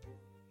neighborhood.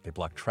 They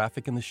blocked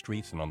traffic in the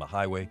streets and on the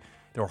highway.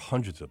 There were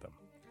hundreds of them,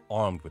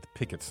 armed with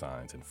picket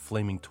signs and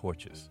flaming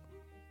torches.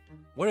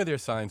 One of their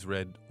signs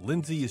read,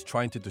 "Lindsay is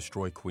trying to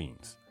destroy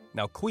Queens.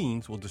 Now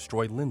Queens will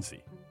destroy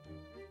Lindsay."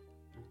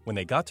 When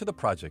they got to the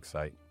project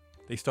site,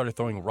 they started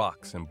throwing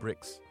rocks and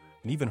bricks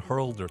and even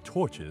hurled their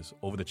torches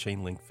over the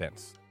chain-link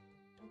fence.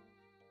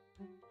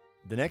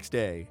 The next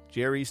day,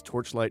 Jerry's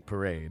Torchlight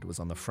Parade was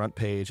on the front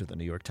page of the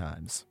New York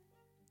Times.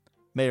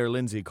 Mayor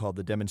Lindsay called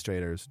the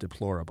demonstrators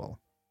deplorable.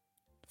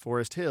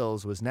 Forest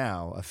Hills was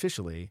now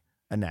officially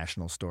a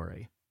national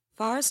story.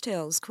 Forest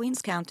Hills,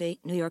 Queens County,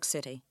 New York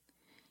City.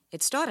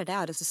 It started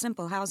out as a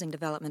simple housing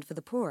development for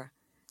the poor.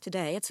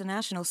 Today, it's a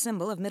national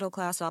symbol of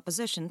middle-class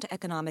opposition to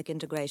economic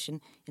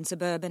integration in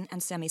suburban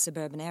and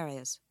semi-suburban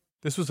areas.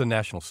 This was a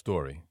national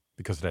story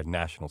because it had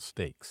national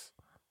stakes.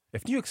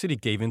 If New York City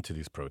gave in to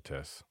these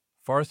protests,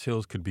 Forest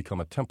Hills could become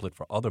a template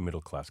for other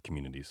middle-class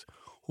communities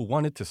who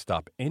wanted to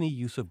stop any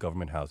use of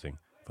government housing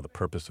for the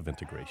purpose of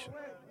integration.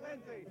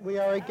 We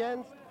are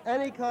against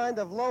any kind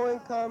of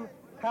low-income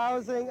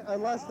housing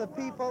unless the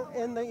people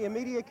in the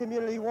immediate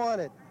community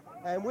want it.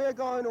 And we're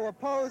going to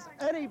oppose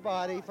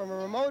anybody from a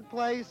remote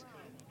place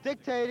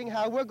dictating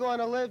how we're going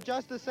to live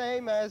just the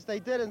same as they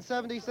did in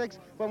 '76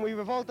 when we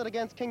revolted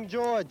against King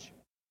George.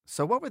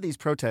 So what were these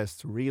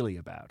protests really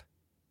about?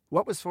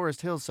 What was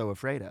Forest Hills so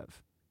afraid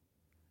of?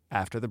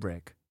 After the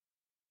break.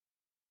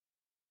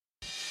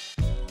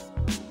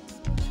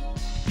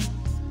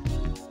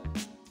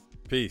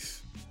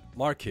 Peace.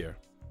 Mark here.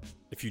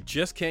 If you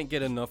just can't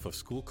get enough of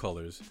school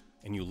colors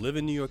and you live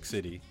in New York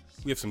City,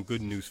 we have some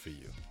good news for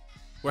you.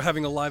 We're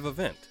having a live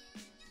event.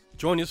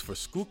 Join us for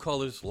School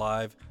Colors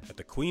Live at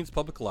the Queens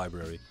Public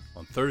Library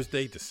on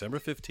Thursday, December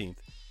 15th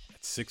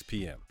at 6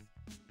 p.m.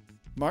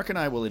 Mark and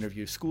I will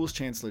interview Schools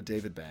Chancellor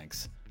David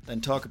Banks, then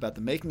talk about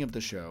the making of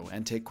the show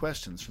and take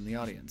questions from the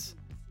audience.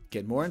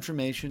 Get more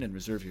information and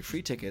reserve your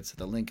free tickets at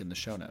the link in the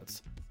show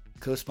notes.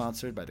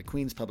 Co-sponsored by the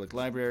Queens Public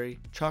Library,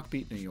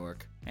 Chalkbeat New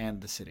York,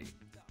 and the city.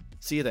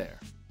 See you there.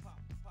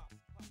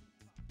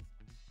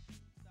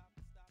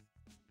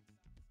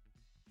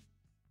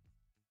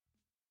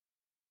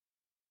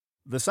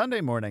 The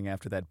Sunday morning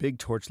after that big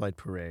torchlight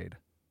parade,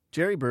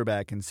 Jerry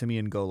Burback and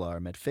Simeon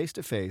Golar met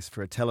face-to-face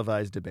for a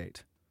televised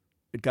debate.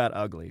 It got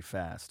ugly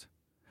fast.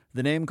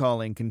 The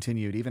name-calling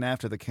continued even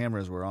after the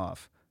cameras were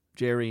off.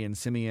 Jerry and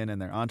Simeon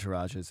and their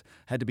entourages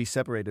had to be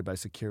separated by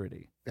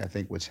security. I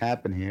think what's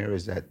happened here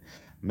is that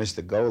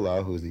Mr.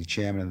 Golow, who's the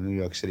chairman of the New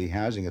York City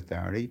Housing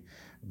Authority,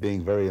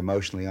 being very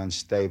emotionally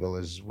unstable,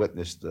 as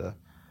witnessed on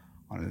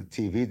a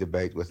TV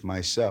debate with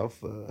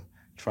myself,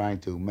 trying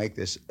to make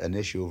this an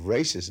issue of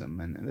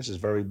racism. And this is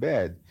very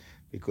bad,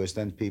 because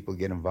then people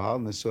get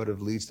involved and it sort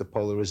of leads to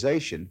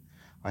polarization.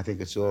 I think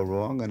it's all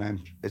wrong,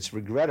 and it's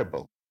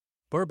regrettable.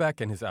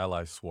 Burbach and his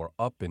allies swore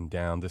up and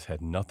down this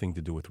had nothing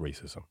to do with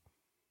racism.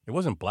 It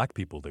wasn't black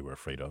people they were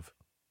afraid of.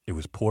 It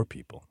was poor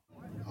people.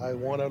 I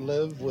want to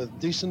live with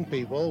decent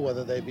people,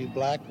 whether they be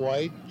black,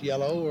 white,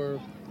 yellow,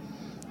 or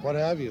what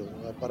have you.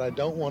 But I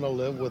don't want to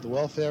live with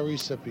welfare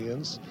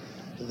recipients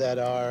that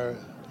are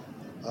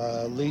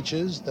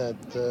leeches, that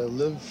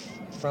live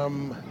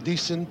from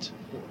decent,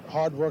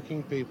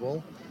 hardworking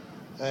people,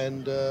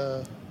 and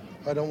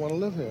I don't want to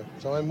live here,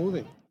 so I'm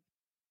moving.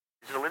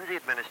 The Lindsay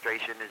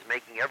administration is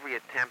making every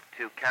attempt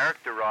to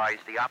characterize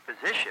the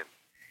opposition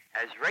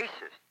as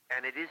racist,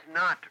 and it is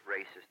not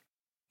racist.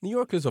 New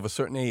Yorkers of a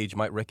certain age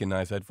might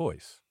recognize that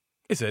voice.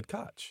 It's Ed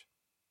Koch.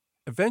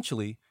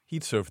 Eventually,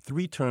 he'd served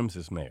 3 terms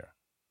as mayor.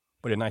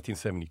 But in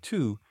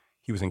 1972,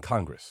 he was in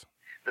Congress.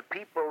 The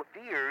people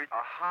feared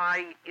a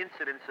high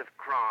incidence of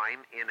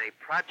crime in a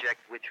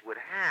project which would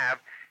have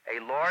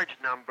a large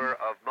number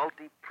of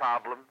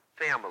multi-problem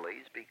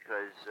families,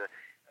 because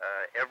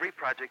every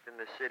project in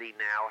the city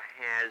now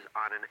has,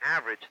 on an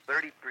average,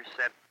 30%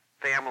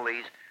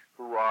 families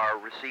who are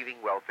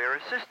receiving welfare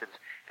assistance.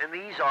 And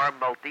these are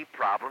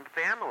multi-problem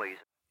families.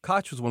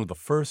 Koch was one of the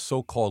first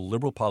so-called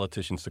liberal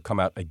politicians to come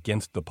out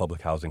against the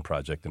public housing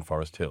project in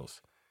Forest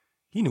Hills.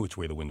 He knew which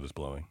way the wind was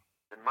blowing.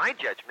 In my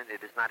judgment,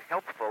 it is not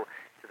helpful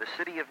to the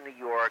city of New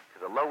York, to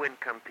the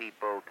low-income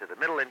people, to the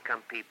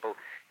middle-income people,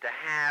 to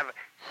have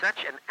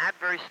such an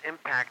adverse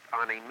impact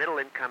on a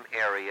middle-income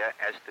area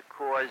as to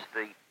cause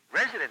the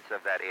residents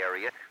of that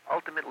area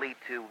ultimately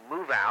to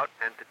move out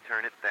and to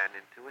turn it then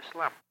into a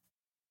slum.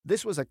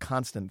 This was a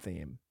constant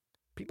theme.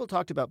 People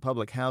talked about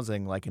public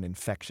housing like an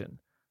infection.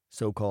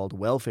 So-called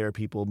welfare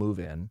people move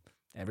in,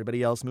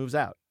 everybody else moves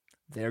out.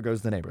 There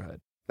goes the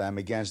neighborhood. I'm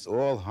against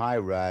all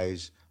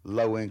high-rise,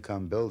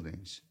 low-income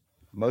buildings.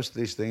 Most of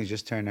these things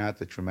just turn out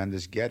to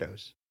tremendous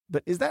ghettos.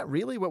 But is that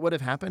really what would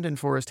have happened in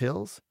Forest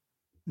Hills?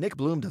 Nick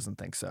Bloom doesn't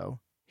think so.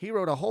 He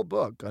wrote a whole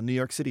book on New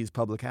York City's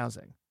public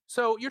housing.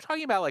 So you're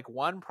talking about like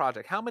one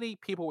project. How many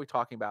people are we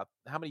talking about?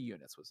 How many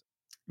units was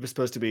it? It was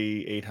supposed to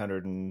be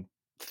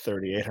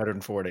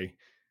 840.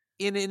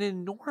 In an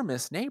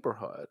enormous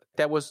neighborhood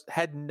that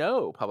had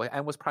no public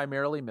and was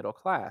primarily middle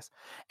class.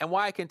 And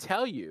why I can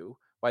tell you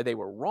why they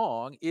were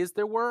wrong is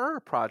there were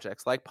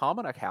projects like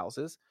Paumanok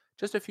houses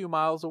just a few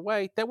miles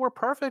away that were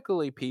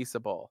perfectly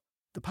peaceable.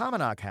 The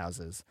Paumanok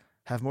houses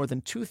have more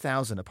than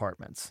 2,000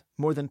 apartments,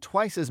 more than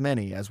twice as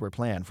many as were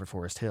planned for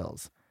Forest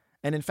Hills.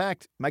 And in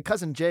fact, my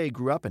cousin Jay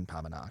grew up in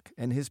Paumanok,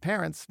 and his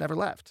parents never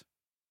left.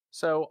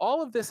 So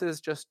all of this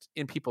is just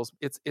in people's,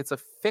 it's a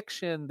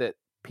fiction that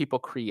people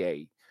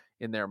create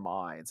in their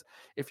minds.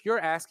 If you're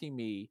asking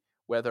me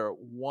whether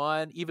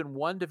even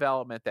one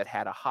development that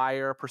had a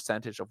higher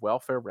percentage of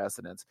welfare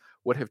residents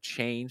would have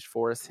changed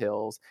Forest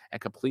Hills and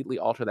completely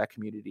alter that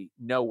community,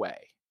 no way.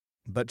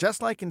 But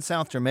just like in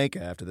South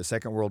Jamaica after the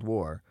Second World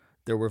War,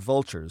 there were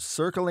vultures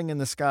circling in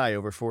the sky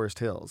over Forest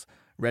Hills,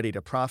 ready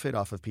to profit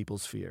off of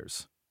people's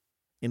fears.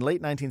 In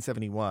late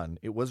 1971,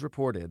 it was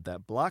reported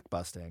that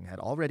blockbusting had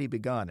already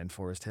begun in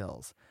Forest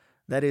Hills.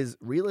 That is,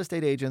 real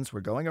estate agents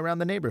were going around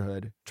the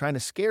neighborhood trying to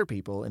scare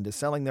people into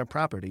selling their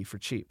property for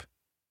cheap.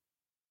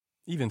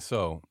 Even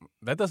so,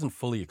 that doesn't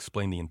fully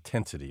explain the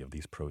intensity of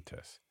these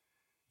protests.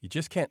 You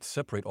just can't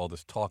separate all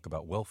this talk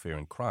about welfare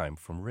and crime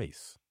from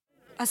race.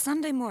 A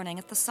Sunday morning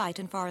at the site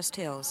in Forest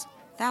Hills,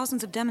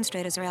 thousands of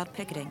demonstrators are out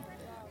picketing.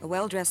 A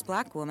well-dressed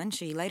black woman,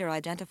 she later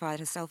identified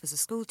herself as a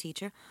school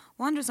teacher,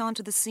 wanders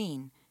onto the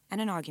scene,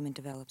 and an argument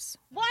develops.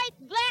 White,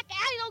 black,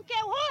 I don't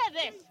care who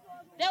it is.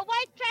 The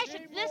white trash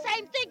is the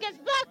same thing as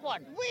black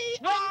one. When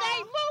they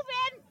move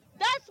in,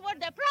 that's where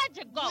the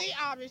project goes. We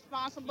are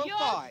responsible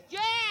for it.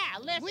 Yeah,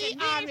 listen, We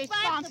are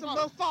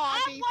responsible for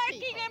I'm these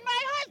working people. and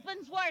my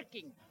husband's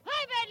working.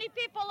 How many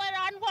people are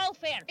on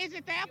welfare? Is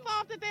it their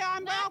fault that they're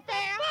on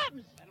welfare?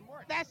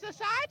 That's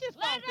society's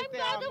fault Let that them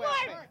they're go on to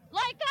welfare. work,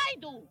 like I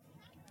do.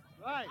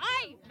 Right.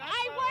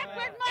 I work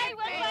with my two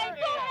hands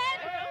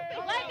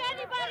like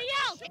anybody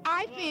else.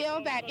 I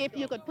feel that if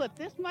you could put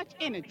this much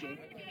energy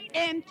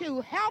into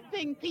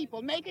helping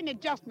people make an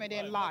adjustment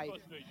in life,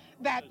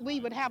 that we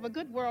would have a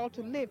good world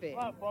to live in.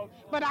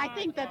 But I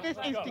think that this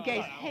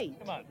instigates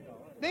hate.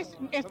 This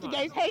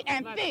instigates hate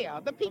and fear.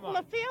 The people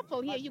are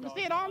fearful here. You can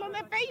see it all on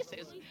their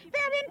faces.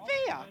 They're in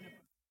fear.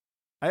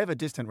 I have a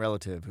distant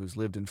relative who's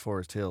lived in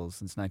Forest Hills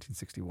since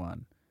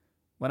 1961.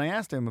 When I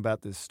asked him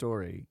about this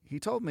story, he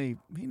told me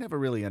he never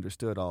really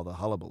understood all the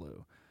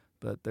hullabaloo,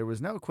 but there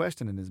was no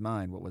question in his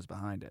mind what was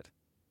behind it.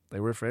 They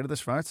were afraid of the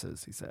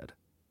Schwarzes, he said.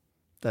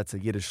 That's a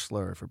Yiddish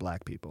slur for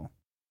black people.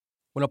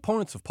 When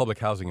opponents of public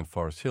housing in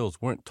Forest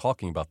Hills weren't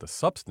talking about the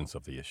substance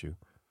of the issue,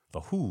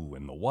 the who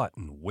and the what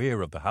and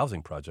where of the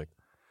housing project.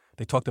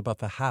 They talked about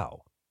the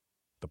how,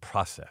 the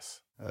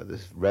process.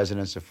 The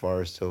residents of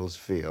Forest Hills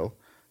feel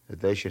that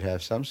they should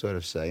have some sort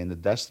of say in the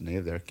destiny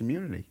of their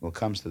community. When it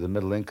comes to the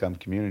middle-income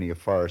community of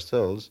Forest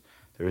Hills,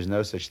 there is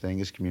no such thing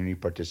as community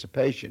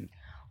participation.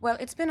 Well,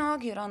 it's been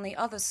argued on the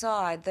other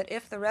side that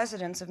if the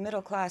residents of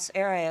middle-class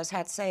areas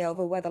had say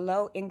over whether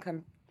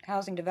low-income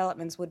housing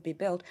developments would be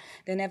built,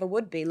 there never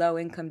would be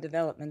low-income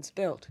developments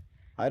built.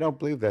 I don't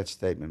believe that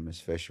statement, Ms.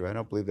 Fisher. I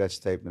don't believe that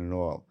statement at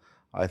all.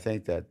 I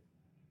think that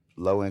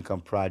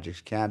low-income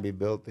projects can be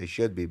built, they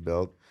should be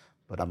built,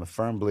 but I'm a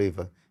firm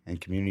believer in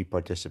community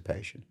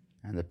participation,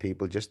 and the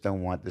people just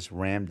don't want this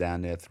rammed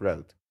down their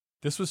throat.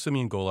 This was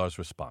Simeon Golar's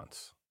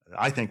response.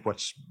 I think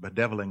what's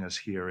bedeviling us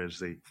here is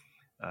the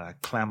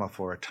clamor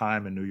for a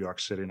time in New York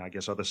City, and I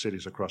guess other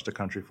cities across the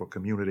country, for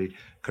community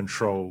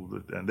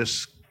control, and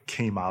this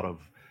came out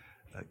of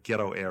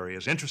ghetto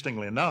areas.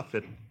 Interestingly enough,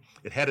 it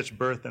had its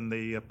birth in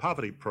the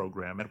poverty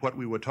program, and what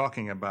we were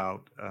talking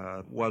about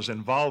was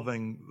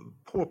involving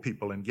poor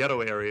people in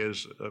ghetto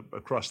areas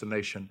across the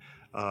nation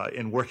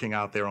in working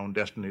out their own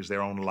destinies,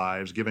 their own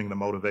lives, giving them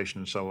motivation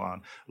and so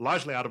on,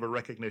 largely out of a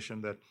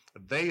recognition that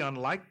they,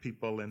 unlike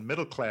people in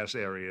middle-class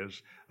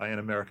areas in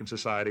American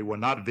society, were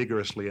not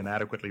vigorously and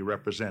adequately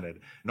represented.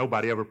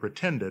 Nobody ever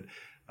pretended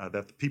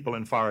that the people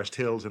in Forest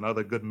Hills and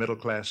other good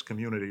middle-class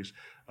communities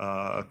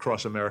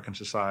across American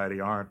society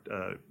aren't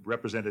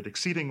represented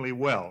exceedingly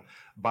well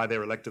by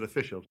their elected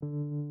officials.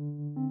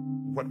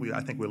 What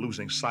I think we're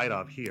losing sight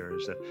of here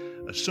is that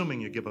assuming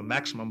you give a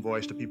maximum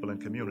voice to people in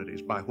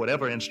communities by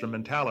whatever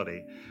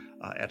instrumentality,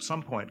 at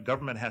some point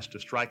government has to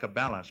strike a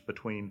balance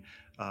between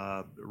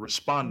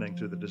responding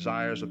to the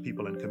desires of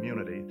people in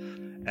community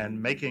and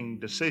making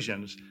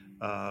decisions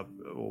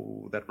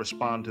that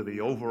respond to the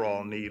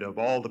overall need of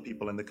all the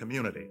people in the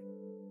community.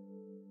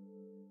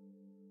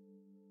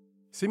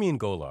 Simeon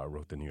Golar,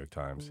 wrote the New York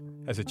Times,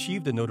 has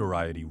achieved a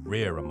notoriety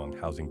rare among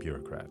housing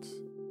bureaucrats.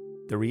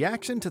 The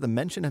reaction to the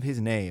mention of his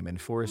name in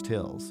Forest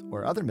Hills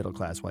or other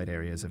middle-class white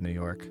areas of New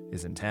York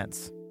is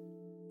intense.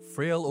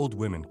 Frail old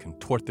women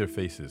contort their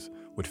faces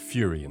with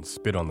fury and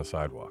spit on the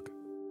sidewalk.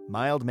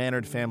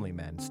 Mild-mannered family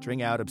men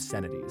string out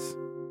obscenities.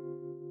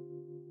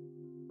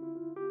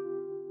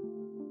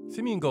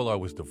 Simeon Golar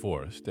was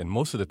divorced, and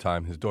most of the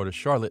time his daughter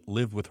Charlotte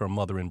lived with her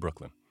mother in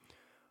Brooklyn.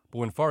 But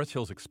when Forest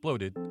Hills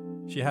exploded,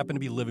 she happened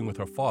to be living with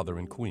her father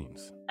in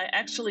Queens. I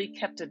actually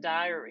kept a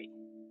diary,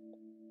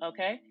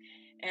 okay?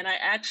 And I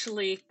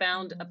actually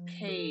found a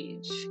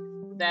page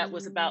that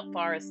was about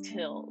Forest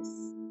Hills.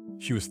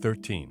 She was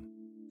 13.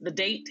 The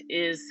date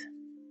is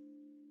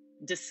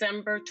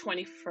December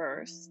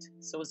 21st,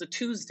 so it was a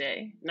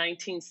Tuesday,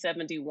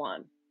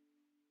 1971.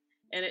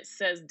 And it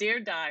says, "Dear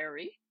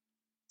Diary,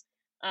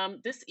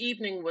 this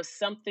evening was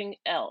something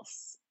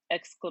else,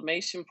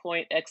 exclamation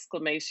point,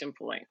 exclamation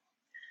point.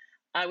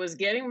 I was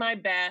getting my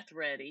bath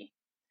ready,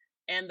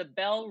 and the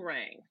bell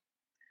rang.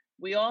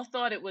 We all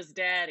thought it was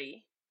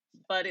Daddy,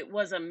 but it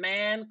was a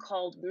man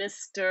called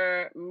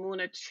Mr.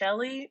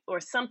 Municelli or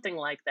something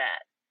like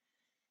that.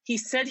 He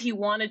said he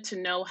wanted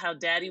to know how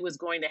Daddy was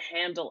going to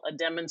handle a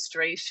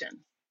demonstration.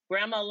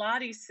 Grandma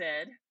Lottie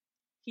said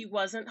he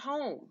wasn't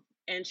home,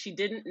 and she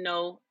didn't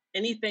know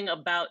anything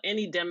about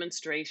any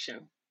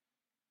demonstration.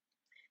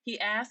 He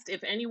asked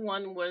if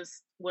anyone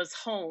was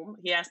home.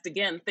 He asked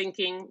again,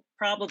 thinking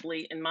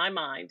probably in my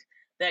mind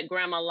that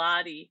Grandma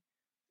Lottie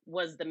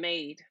was the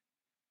maid.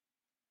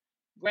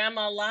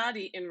 Grandma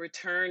Lottie in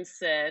return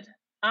said,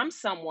 I'm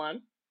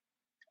someone.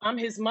 I'm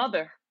his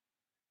mother.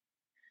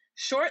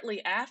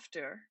 Shortly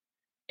after,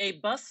 a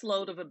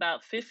busload of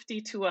about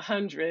 50 to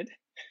 100,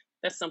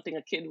 that's something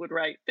a kid would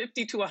write,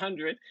 50 to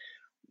 100,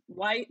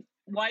 white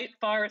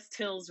Forest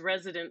Hills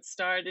residents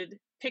started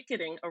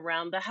picketing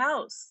around the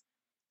house,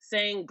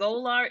 saying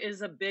Golar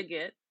is a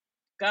bigot,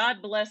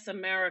 God bless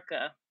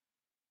America,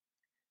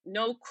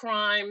 no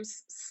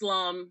crimes,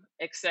 slum,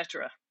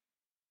 etc.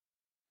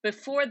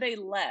 Before they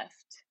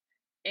left,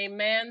 a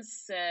man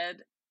said,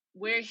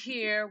 we're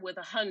here with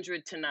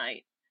 100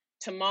 tonight,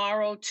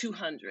 tomorrow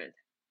 200.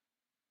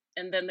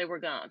 And then they were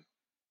gone.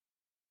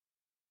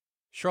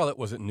 Charlotte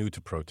wasn't new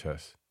to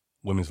protests.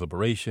 Women's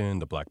liberation,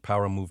 the Black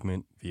Power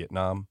movement,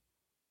 Vietnam.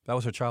 That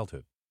was her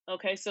childhood.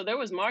 Okay, so there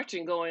was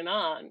marching going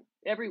on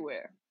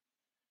everywhere,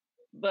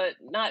 but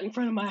not in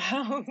front of my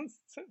house.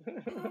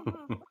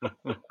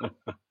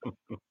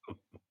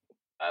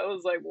 I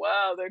was like,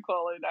 wow, they're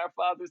calling our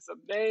father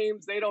some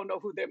names. They don't know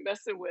who they're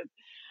messing with.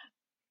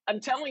 I'm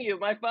telling you,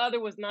 my father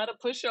was not a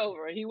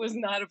pushover. He was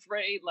not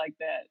afraid like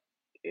that.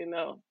 You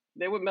know,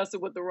 they were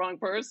messing with the wrong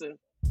person.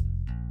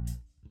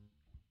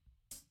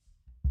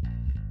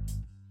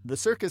 The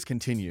circus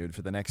continued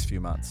for the next few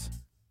months.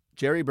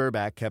 Jerry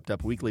Burback kept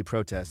up weekly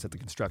protests at the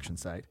construction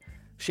site.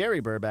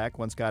 Sherry Burback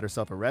once got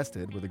herself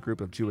arrested with a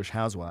group of Jewish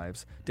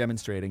housewives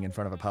demonstrating in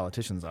front of a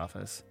politician's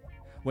office.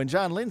 When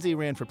John Lindsay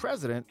ran for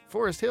president,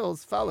 Forest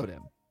Hills followed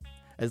him.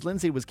 As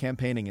Lindsay was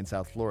campaigning in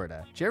South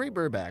Florida, Jerry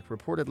Burback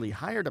reportedly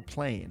hired a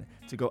plane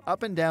to go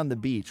up and down the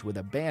beach with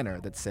a banner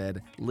that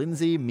said,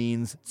 Lindsay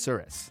means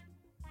Tsuris.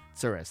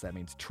 Tsuris, that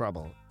means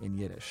trouble in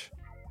Yiddish.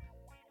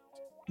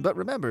 But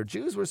remember,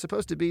 Jews were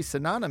supposed to be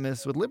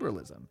synonymous with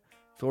liberalism.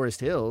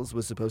 Forest Hills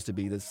was supposed to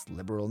be this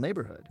liberal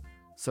neighborhood.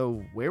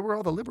 So where were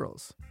all the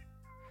liberals?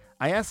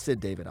 I asked Sid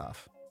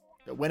Davidoff.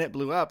 When it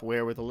blew up,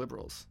 where were the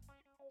liberals?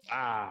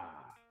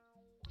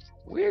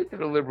 Where do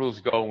the liberals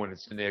go when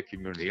it's in their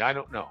community? I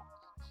don't know.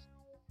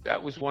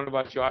 That was one of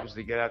our jobs,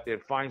 to get out there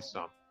and find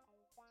some.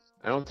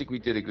 I don't think we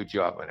did a good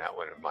job on that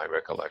one, in my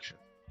recollection.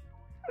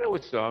 I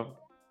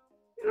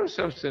know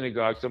some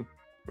synagogues, some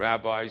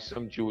rabbis,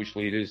 some Jewish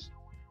leaders,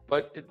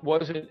 but it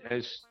wasn't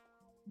as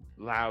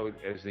loud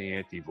as the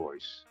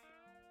anti-voice.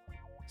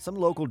 Some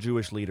local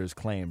Jewish leaders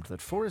claimed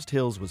that Forest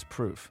Hills was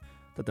proof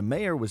that the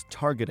mayor was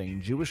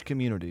targeting Jewish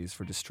communities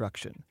for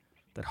destruction,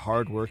 that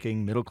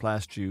hard-working,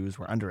 middle-class Jews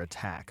were under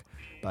attack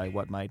by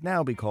what might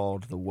now be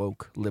called the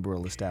woke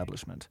liberal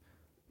establishment.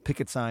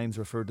 Picket signs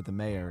referred to the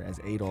mayor as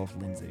Adolf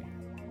Lindsay.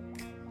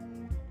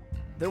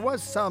 There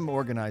was some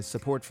organized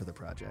support for the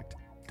project.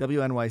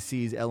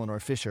 WNYC's Eleanor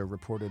Fisher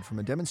reported from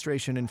a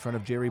demonstration in front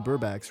of Jerry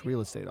Burbach's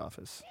real estate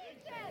office.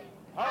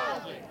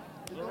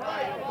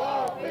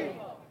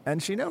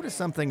 And she noticed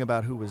something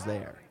about who was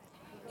there.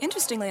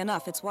 Interestingly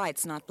enough, it's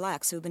whites, not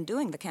blacks, who've been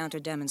doing the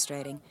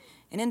counter-demonstrating,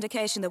 an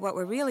indication that what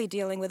we're really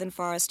dealing with in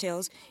Forest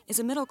Hills is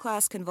a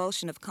middle-class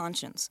convulsion of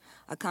conscience,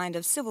 a kind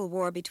of civil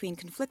war between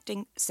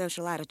conflicting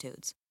social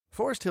attitudes.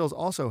 Forest Hills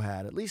also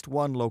had at least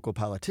one local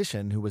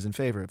politician who was in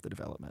favor of the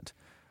development,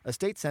 a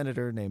state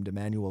senator named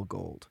Emmanuel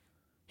Gold.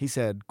 He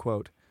said,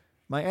 quote,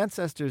 "My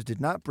ancestors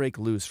did not break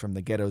loose from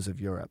the ghettos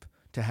of Europe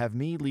to have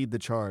me lead the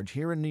charge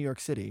here in New York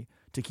City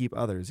to keep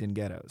others in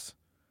ghettos."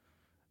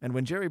 And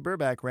when Jerry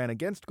Burbach ran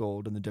against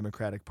Gold in the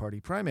Democratic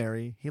Party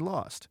primary, he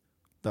lost,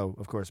 though,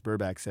 of course,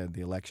 Burbach said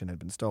the election had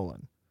been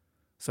stolen.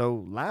 So,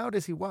 loud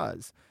as he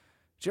was,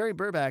 Jerry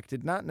Burbach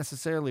did not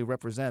necessarily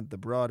represent the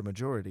broad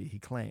majority he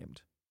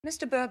claimed.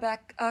 Mr.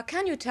 Burbach,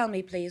 can you tell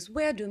me, please,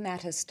 where do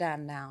matters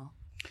stand now?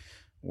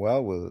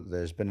 Well,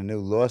 there's been a new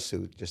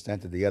lawsuit just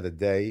entered the other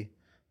day.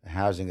 The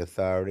Housing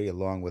Authority,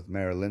 along with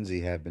Mayor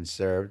Lindsay, have been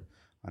served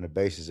on the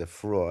basis of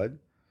fraud.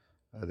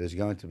 There's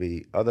going to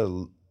be other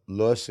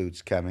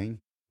lawsuits coming.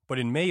 But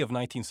in May of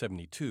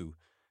 1972,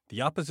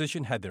 the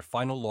opposition had their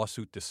final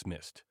lawsuit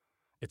dismissed.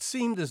 It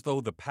seemed as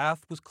though the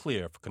path was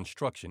clear for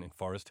construction in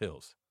Forest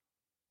Hills.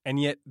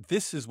 And yet,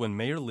 this is when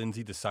Mayor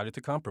Lindsay decided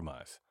to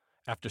compromise,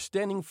 after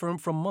standing firm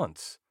for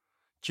months,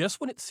 just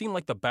when it seemed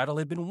like the battle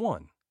had been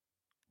won.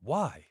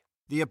 Why?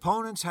 The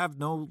opponents have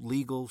no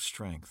legal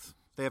strength.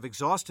 They have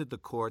exhausted the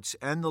courts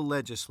and the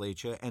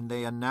legislature, and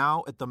they are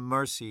now at the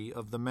mercy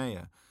of the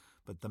mayor.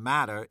 But the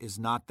matter is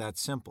not that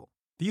simple.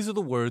 These are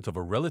the words of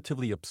a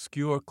relatively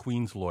obscure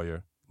Queens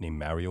lawyer named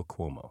Mario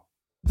Cuomo.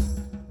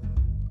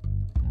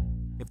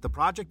 If the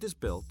project is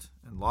built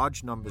and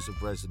large numbers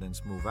of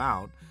residents move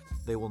out,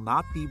 they will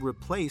not be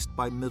replaced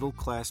by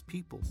middle-class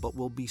people, but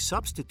will be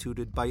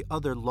substituted by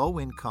other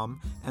low-income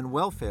and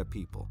welfare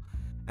people.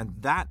 And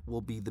that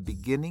will be the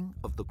beginning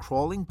of the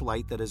crawling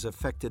blight that has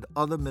affected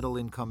other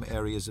middle-income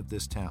areas of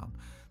this town.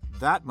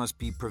 That must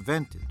be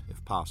prevented,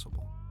 if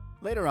possible.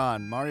 Later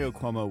on, Mario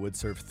Cuomo would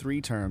serve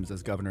 3 terms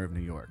as governor of New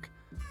York.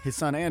 His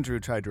son Andrew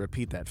tried to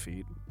repeat that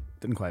feat.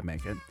 Didn't quite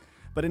make it.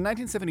 But in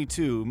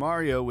 1972,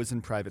 Mario was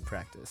in private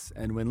practice,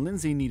 and when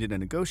Lindsay needed a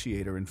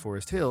negotiator in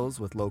Forest Hills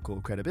with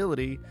local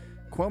credibility,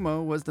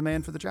 Cuomo was the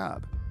man for the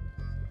job.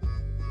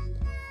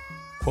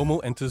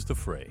 Cuomo enters the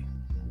fray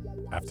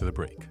after the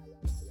break.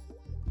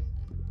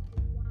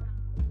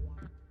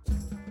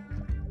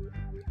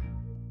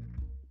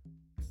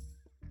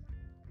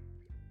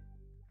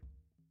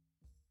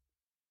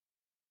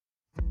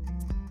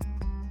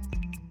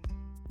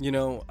 You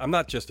know, I'm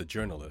not just a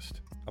journalist.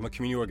 I'm a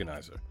community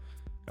organizer.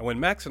 And when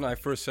Max and I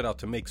first set out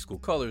to make School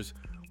Colors,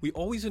 we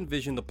always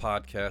envisioned the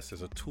podcast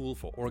as a tool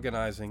for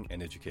organizing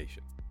and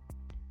education.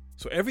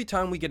 So every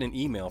time we get an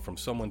email from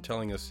someone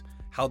telling us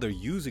how they're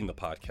using the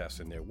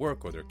podcast in their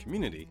work or their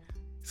community,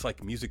 it's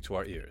like music to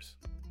our ears.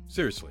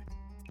 Seriously.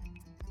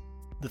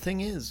 The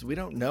thing is, we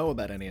don't know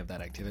about any of that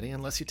activity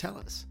unless you tell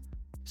us.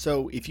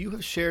 So if you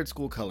have shared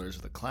School Colors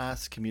with a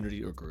class,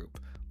 community, or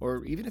group,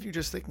 or even if you're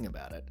just thinking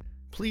about it,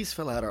 please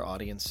fill out our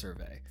audience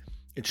survey.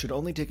 It should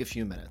only take a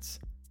few minutes.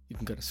 You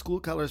can go to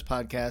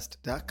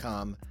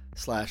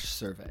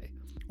schoolcolorspodcast.com/survey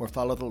or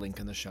follow the link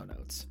in the show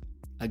notes.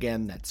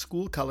 Again, that's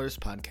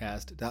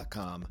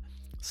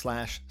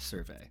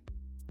schoolcolorspodcast.com/survey.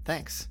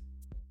 Thanks.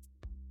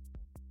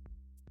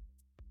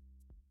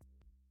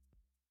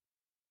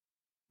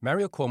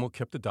 Mario Cuomo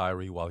kept a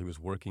diary while he was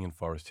working in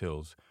Forest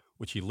Hills,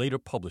 which he later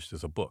published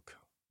as a book.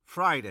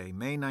 Friday,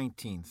 May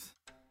 19th.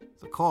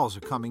 The calls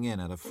are coming in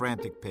at a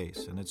frantic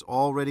pace, and it's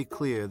already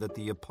clear that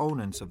the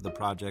opponents of the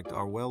project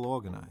are well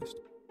organized.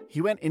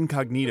 He went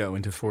incognito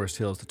into Forest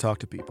Hills to talk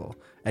to people,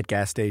 at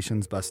gas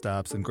stations, bus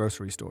stops, and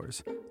grocery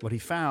stores. What he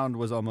found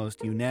was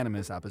almost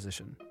unanimous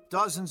opposition.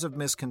 Dozens of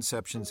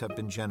misconceptions have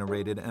been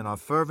generated and are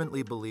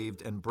fervently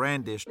believed and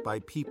brandished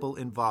by people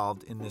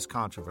involved in this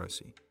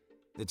controversy.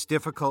 It's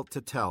difficult to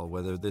tell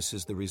whether this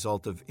is the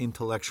result of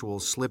intellectual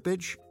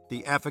slippage,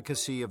 the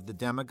efficacy of the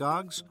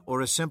demagogues, or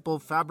a simple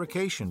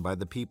fabrication by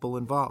the people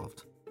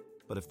involved.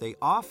 But if they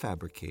are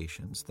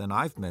fabrications, then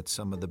I've met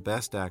some of the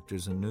best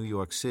actors in New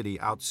York City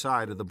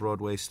outside of the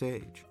Broadway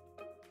stage.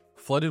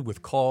 Flooded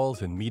with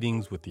calls and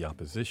meetings with the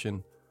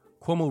opposition,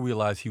 Cuomo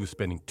realized he was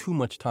spending too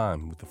much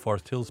time with the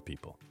Forest Hills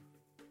people.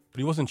 But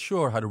he wasn't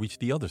sure how to reach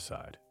the other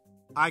side.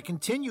 I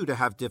continue to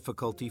have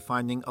difficulty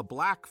finding a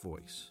black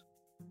voice.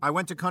 I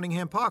went to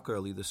Cunningham Park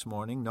early this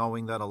morning,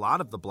 knowing that a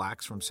lot of the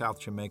blacks from South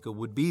Jamaica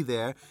would be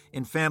there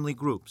in family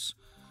groups.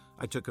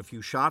 I took a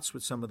few shots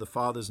with some of the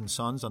fathers and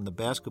sons on the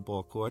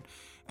basketball court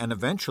and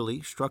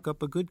eventually struck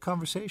up a good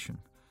conversation.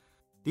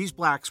 These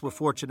blacks were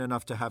fortunate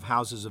enough to have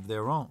houses of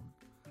their own.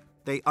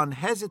 They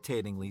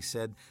unhesitatingly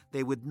said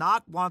they would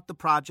not want the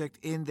project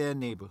in their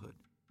neighborhood.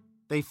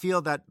 They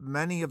feel that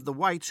many of the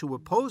whites who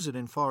oppose it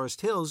in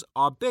Forest Hills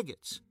are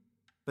bigots.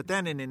 But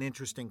then, in an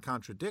interesting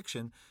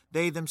contradiction,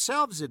 they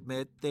themselves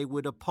admit they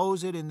would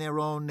oppose it in their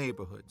own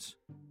neighborhoods.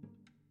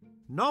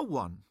 No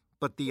one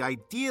but the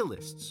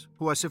idealists,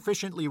 who are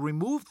sufficiently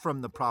removed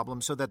from the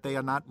problem so that they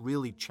are not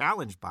really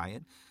challenged by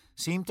it,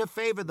 seem to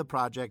favor the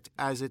project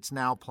as it's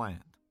now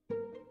planned.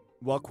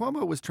 While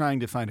Cuomo was trying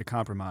to find a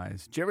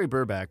compromise, Jerry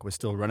Burback was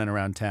still running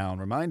around town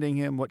reminding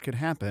him what could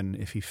happen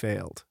if he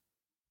failed.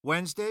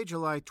 Wednesday,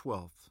 July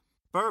 12th.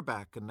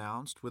 Burback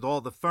announced, with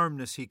all the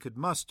firmness he could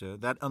muster,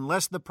 that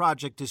unless the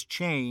project is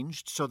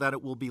changed so that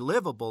it will be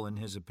livable, in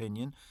his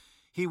opinion,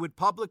 he would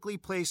publicly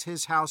place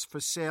his house for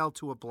sale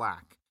to a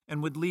black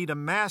and would lead a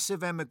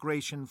massive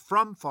emigration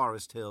from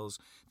Forest Hills,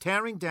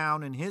 tearing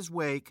down in his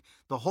wake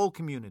the whole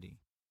community.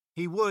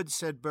 He would,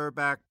 said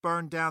Burback,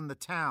 burn down the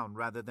town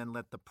rather than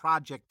let the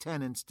project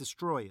tenants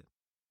destroy it.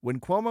 When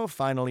Cuomo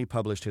finally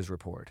published his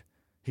report,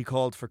 he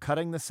called for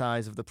cutting the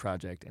size of the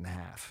project in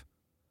half.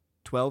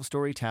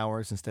 12-story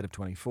towers instead of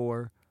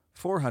 24,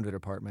 400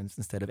 apartments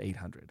instead of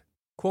 800.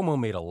 Cuomo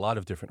made a lot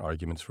of different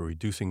arguments for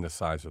reducing the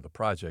size of the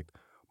project,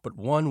 but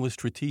one was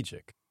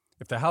strategic.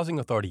 If the Housing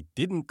Authority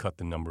didn't cut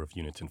the number of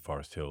units in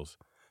Forest Hills,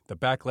 the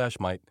backlash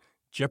might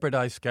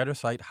jeopardize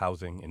scatter-site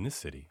housing in this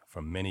city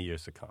for many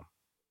years to come.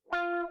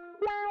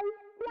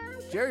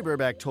 Jerry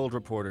Burback told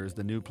reporters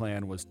the new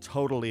plan was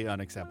totally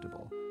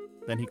unacceptable.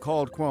 Then he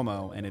called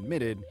Cuomo and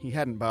admitted he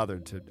hadn't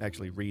bothered to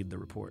actually read the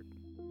report.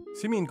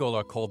 Simeon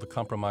Golar called the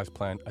compromise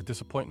plan a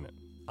disappointment,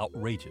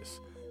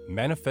 outrageous,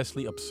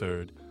 manifestly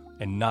absurd,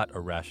 and not a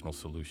rational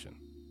solution.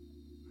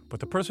 But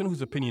the person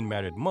whose opinion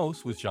mattered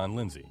most was John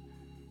Lindsay.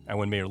 And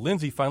when Mayor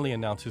Lindsay finally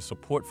announced his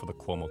support for the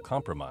Cuomo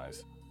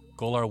compromise,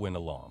 Golar went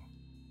along.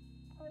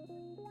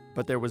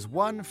 But there was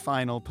one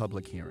final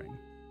public hearing.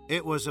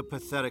 It was a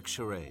pathetic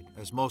charade,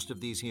 as most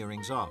of these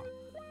hearings are.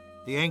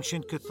 The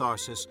ancient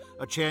catharsis,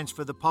 a chance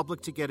for the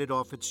public to get it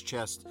off its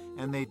chest,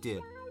 and they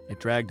did. It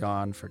dragged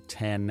on for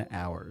 10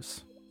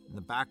 hours. In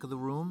the back of the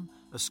room,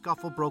 a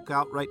scuffle broke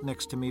out right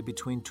next to me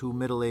between two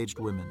middle-aged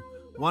women,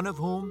 one of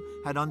whom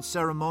had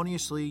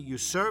unceremoniously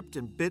usurped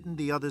and bitten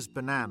the other's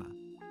banana.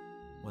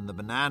 When the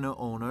banana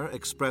owner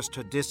expressed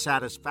her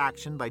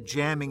dissatisfaction by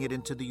jamming it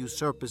into the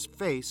usurper's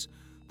face,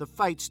 the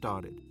fight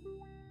started.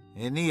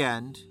 In the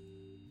end,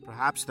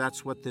 perhaps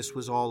that's what this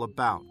was all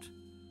about.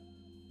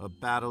 A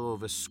battle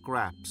over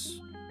scraps.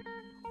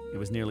 It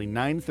was nearly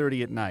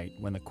 9:30 at night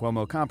when the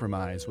Cuomo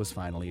compromise was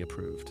finally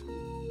approved.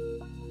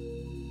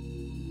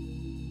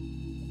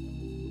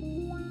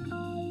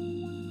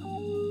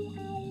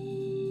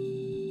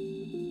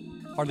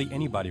 Hardly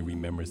anybody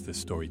remembers this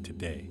story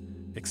today,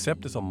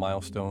 except as a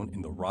milestone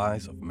in the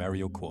rise of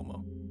Mario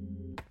Cuomo.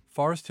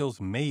 Forest Hills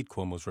made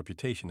Cuomo's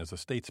reputation as a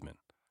statesman,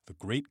 the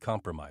great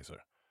compromiser,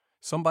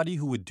 somebody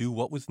who would do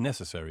what was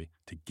necessary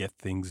to get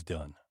things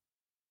done.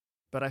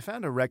 But I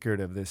found a record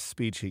of this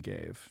speech he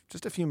gave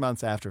just a few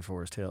months after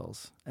Forest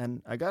Hills,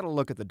 and I got a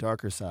look at the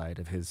darker side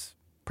of his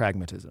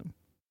pragmatism.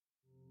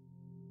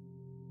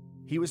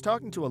 He was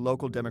talking to a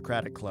local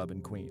Democratic club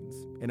in Queens,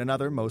 in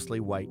another mostly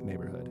white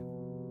neighborhood.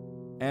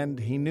 And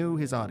he knew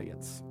his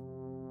audience.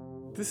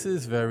 This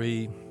is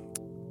very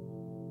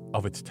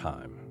of its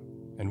time.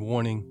 And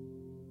warning,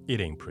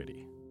 it ain't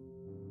pretty.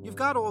 You've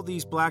got all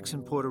these blacks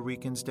and Puerto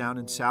Ricans down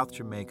in South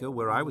Jamaica,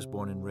 where I was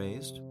born and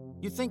raised.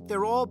 You think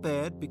they're all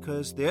bad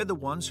because they're the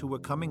ones who are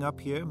coming up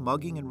here,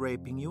 mugging and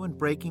raping you and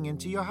breaking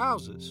into your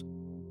houses.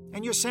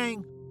 And you're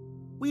saying,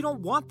 we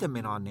don't want them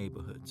in our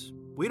neighborhoods.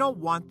 We don't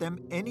want them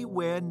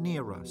anywhere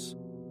near us.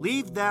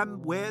 Leave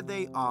them where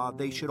they are.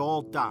 They should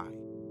all die.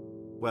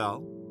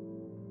 Well,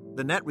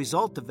 the net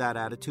result of that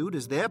attitude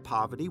is their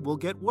poverty will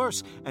get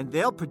worse, and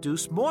they'll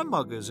produce more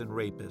muggers and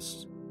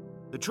rapists.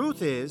 The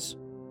truth is,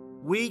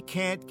 we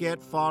can't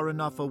get far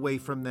enough away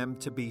from them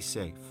to be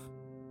safe.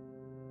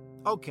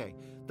 Okay,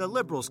 the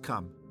liberals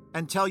come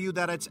and tell you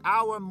that it's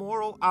our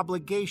moral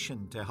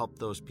obligation to help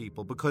those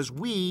people because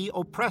we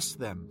oppressed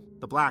them,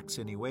 the blacks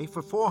anyway,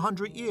 for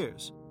 400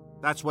 years.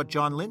 That's what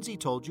John Lindsay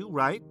told you,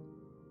 right?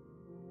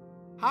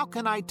 How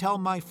can I tell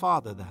my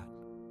father that?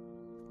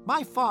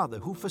 My father,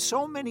 who for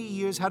so many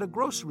years had a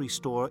grocery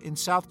store in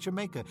South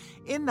Jamaica.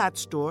 In that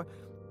store,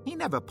 he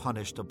never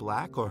punished a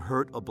black or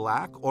hurt a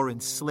black or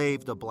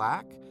enslaved a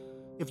black.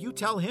 If you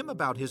tell him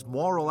about his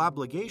moral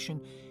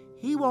obligation,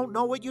 he won't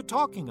know what you're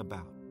talking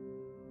about.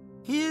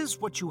 Here's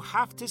what you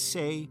have to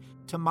say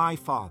to my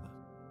father.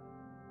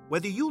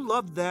 Whether you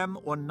love them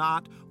or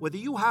not, whether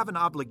you have an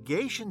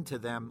obligation to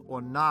them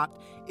or not,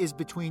 is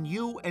between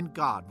you and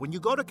God. When you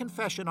go to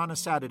confession on a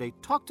Saturday,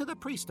 talk to the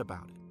priest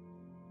about it.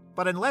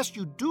 But unless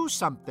you do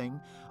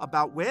something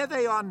about where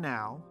they are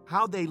now,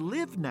 how they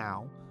live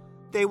now,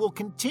 they will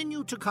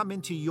continue to come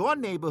into your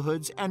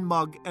neighborhoods and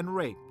mug and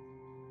rape.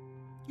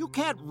 You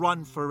can't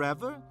run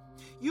forever.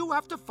 You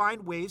have to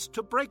find ways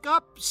to break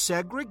up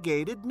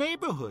segregated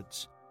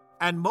neighborhoods.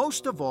 And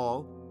most of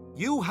all,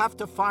 you have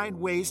to find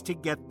ways to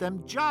get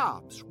them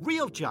jobs,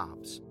 real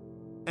jobs.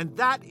 And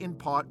that, in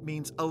part,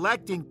 means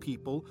electing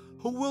people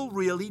who will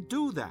really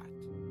do that.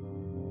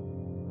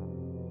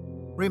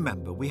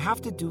 Remember, we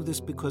have to do this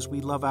because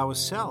we love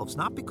ourselves,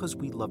 not because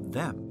we love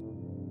them.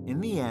 In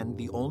the end,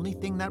 the only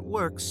thing that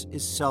works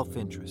is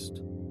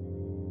self-interest.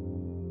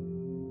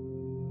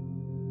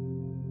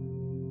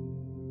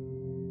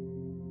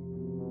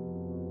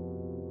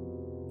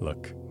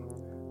 Look,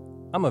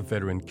 I'm a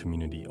veteran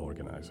community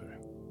organizer,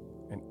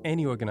 and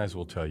any organizer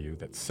will tell you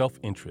that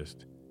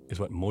self-interest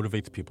is what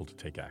motivates people to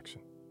take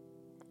action.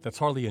 That's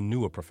hardly a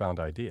new or profound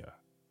idea.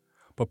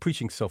 But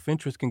preaching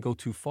self-interest can go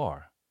too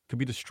far, can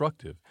be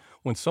destructive,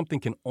 when something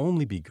can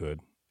only be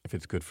good if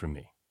it's good for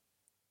me.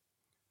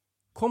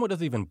 Cuomo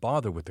doesn't even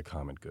bother with the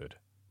common good,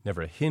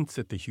 never hints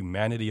at the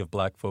humanity of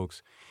black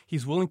folks.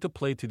 He's willing to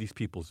play to these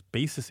people's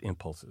basest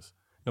impulses,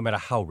 no matter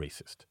how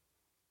racist.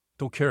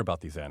 Don't care about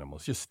these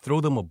animals. Just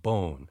throw them a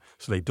bone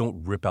so they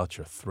don't rip out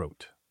your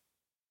throat.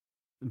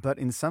 But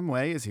in some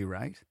way, is he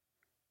right?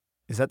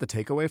 Is that the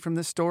takeaway from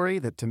this story,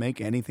 that to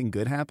make anything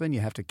good happen, you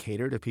have to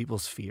cater to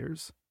people's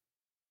fears?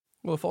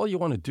 Well, if all you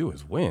want to do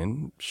is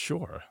win,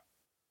 sure.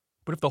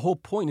 But if the whole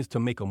point is to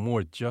make a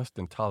more just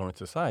and tolerant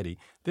society,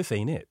 this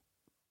ain't it.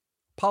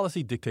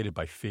 Policy dictated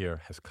by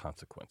fear has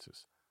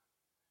consequences.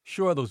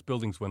 Sure, those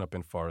buildings went up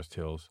in Forest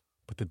Hills,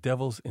 but the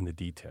devil's in the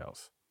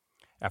details.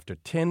 After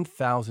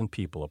 10,000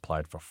 people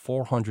applied for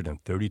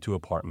 432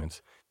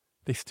 apartments,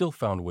 they still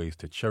found ways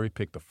to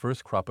cherry-pick the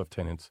first crop of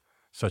tenants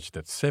such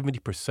that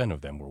 70%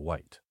 of them were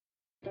white.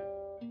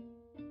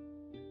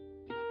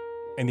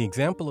 And the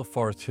example of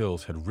Forest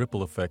Hills had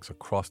ripple effects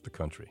across the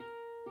country,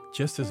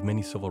 just as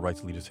many civil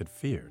rights leaders had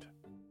feared.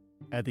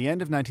 At the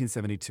end of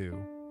 1972,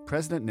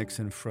 President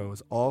Nixon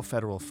froze all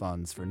federal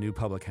funds for new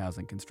public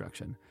housing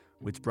construction,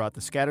 which brought the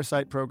scatter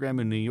site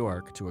program in New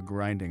York to a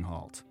grinding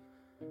halt.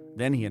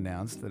 Then he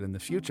announced that in the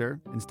future,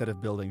 instead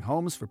of building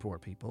homes for poor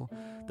people,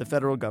 the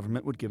federal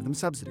government would give them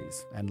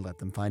subsidies and let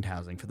them find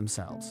housing for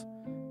themselves.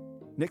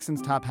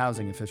 Nixon's top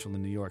housing official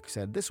in New York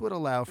said this would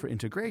allow for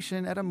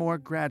integration at a more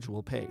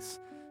gradual pace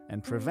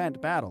and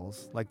prevent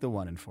battles like the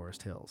one in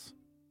Forest Hills.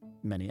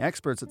 Many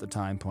experts at the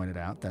time pointed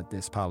out that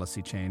this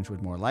policy change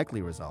would more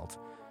likely result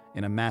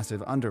in a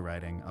massive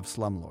underwriting of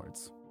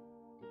slumlords.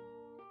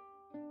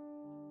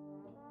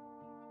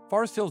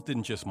 Forest Hills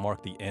didn't just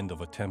mark the end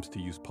of attempts to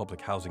use public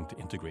housing to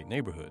integrate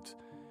neighborhoods.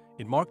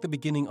 It marked the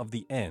beginning of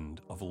the end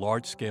of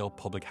large-scale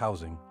public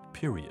housing,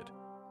 period.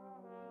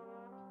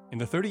 In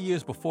the 30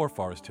 years before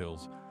Forest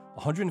Hills,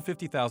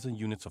 150,000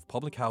 units of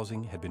public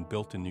housing had been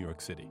built in New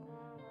York City.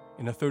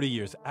 In the 30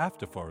 years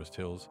after Forest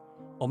Hills,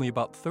 only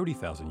about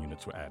 30,000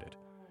 units were added,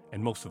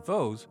 and most of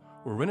those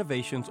were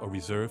renovations or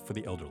reserved for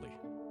the elderly.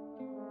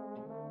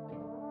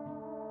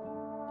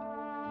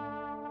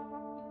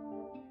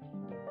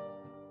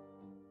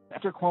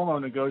 After Cuomo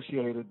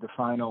negotiated the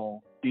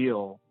final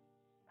deal,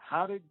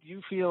 how did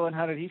you feel and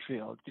how did he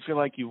feel? Did you feel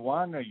like you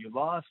won or you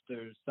lost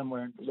or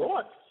somewhere in between?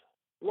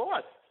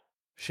 Lost.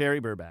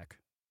 Sherry Burback.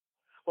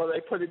 Well,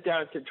 they put it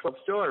down to 12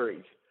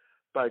 stories,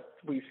 but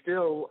we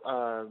still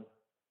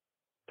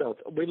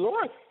we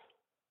lost.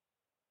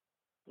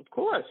 Of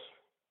course.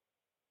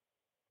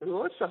 We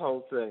lost the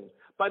whole thing.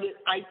 But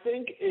I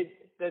think it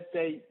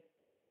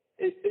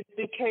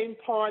became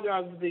part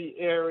of the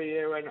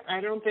area, and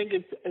I don't think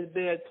it's a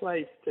bad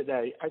place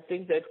today. I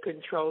think they've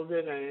controlled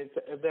it, and it's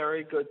a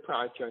very good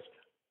project.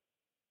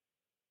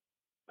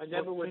 I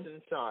never was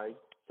inside,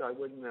 so I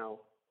wouldn't know.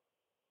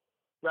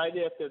 Right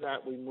after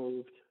that, we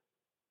moved.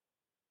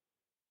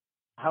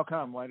 How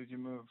come? Why did you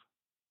move?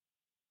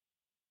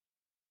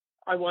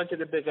 I wanted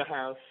a bigger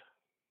house.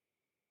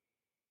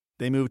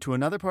 They moved to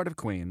another part of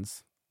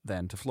Queens,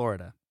 then to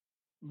Florida.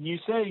 You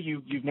say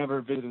you've never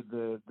visited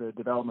the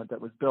development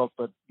that was built,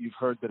 but you've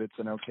heard that it's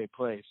an okay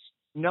place.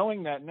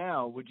 Knowing that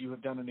now, would you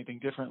have done anything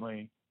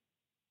differently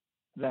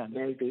then?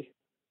 Maybe.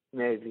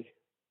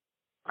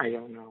 I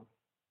don't know.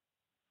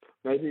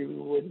 Maybe we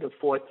wouldn't have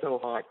fought so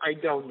hard. I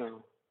don't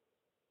know.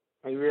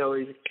 I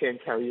really can't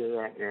tell you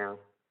that now,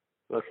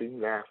 looking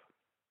back.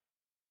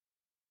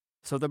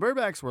 So the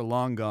Burbacks were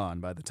long gone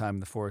by the time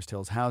the Forest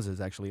Hills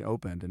houses actually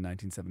opened in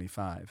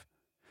 1975.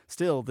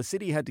 Still, the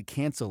city had to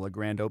cancel a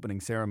grand opening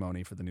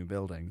ceremony for the new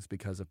buildings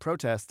because of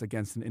protests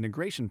against an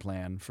integration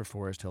plan for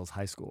Forest Hills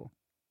High School.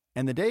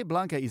 And the day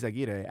Blanca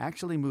Izaguirre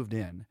actually moved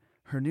in,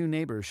 her new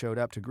neighbors showed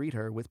up to greet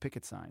her with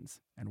picket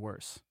signs, and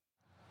worse.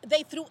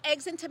 They threw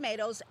eggs and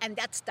tomatoes, and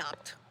that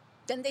stopped.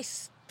 Then they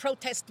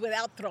protest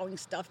without throwing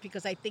stuff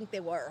because I think they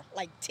were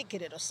like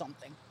ticketed or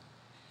something.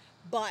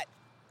 But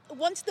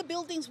once the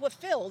buildings were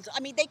filled, I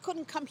mean, they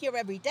couldn't come here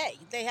every day.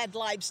 They had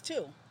lives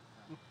too.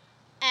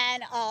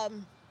 And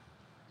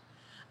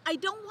I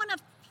don't want to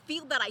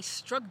feel that I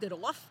shrugged it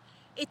off.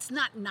 It's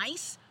not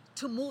nice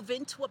to move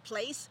into a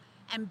place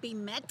and be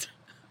met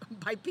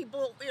by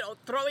people,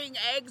 throwing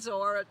eggs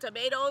or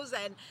tomatoes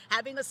and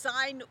having a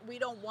sign, "We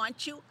don't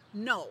want you."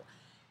 No.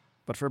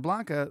 But for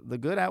Blanca, the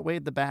good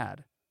outweighed the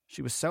bad.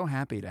 She was so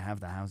happy to have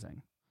the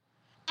housing.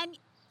 And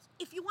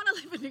if you want to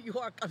live in New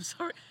York, I'm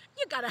sorry,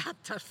 you got to have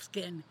tough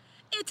skin.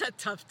 It's a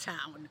tough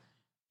town.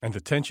 And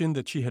the tension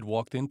that she had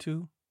walked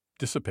into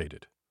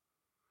dissipated.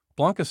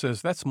 Blanca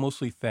says that's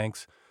mostly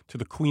thanks to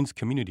the Queens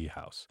Community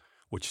House,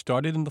 which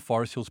started in the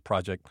Forest Hills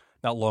Project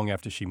not long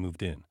after she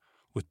moved in,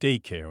 with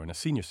daycare and a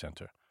senior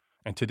center,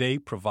 and today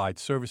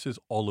provides services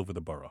all over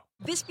the borough.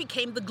 This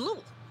became the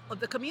glue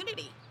of the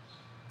community.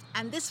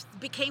 And this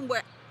became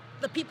where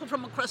the people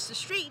from across the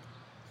street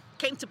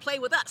came to play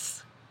with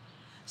us.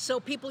 So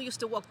people used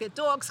to walk their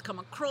dogs, come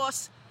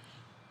across.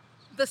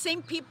 The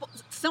same people,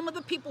 some of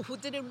the people who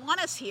didn't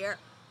want us here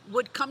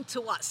would come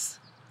to us.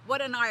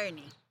 What an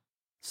irony.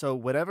 So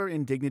whatever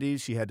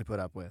indignities she had to put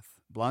up with,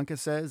 Blanca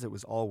says it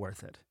was all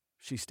worth it.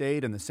 She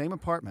stayed in the same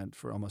apartment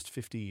for almost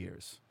 50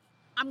 years.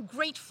 I'm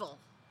grateful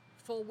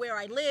for where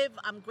I live.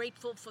 I'm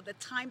grateful for the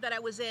time that I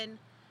was in,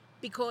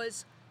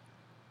 because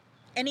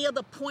any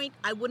other point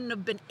I wouldn't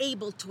have been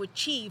able to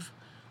achieve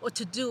or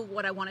to do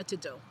what I wanted to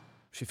do.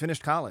 She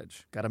finished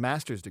college, got a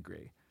master's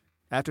degree.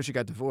 After she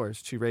got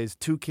divorced, she raised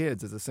 2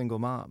 kids as a single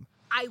mom.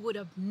 I would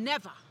have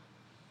never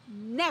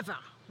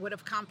would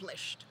have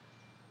accomplished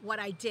what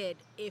I did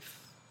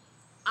if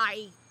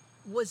I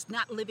was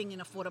not living in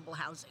affordable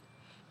housing.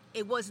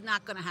 It was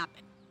not going to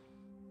happen.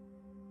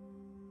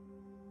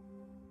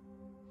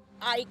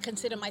 I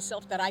consider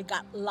myself that I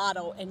got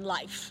lotto in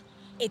life.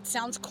 It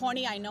sounds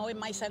corny. I know it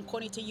might sound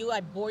corny to you. I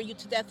bore you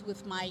to death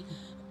with my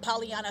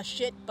Pollyanna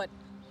shit, but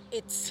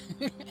it's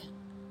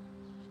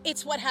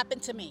it's what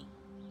happened to me.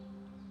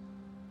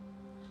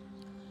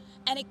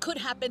 And it could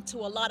happen to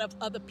a lot of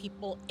other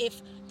people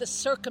if the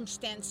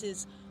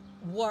circumstances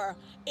were.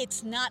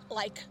 It's not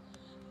like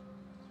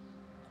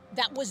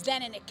that was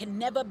then and it can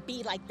never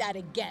be like that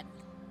again.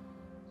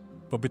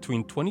 But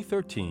between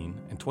 2013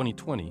 and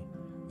 2020,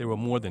 there were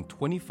more than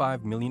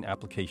 25 million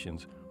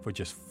applications for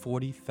just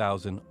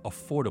 40,000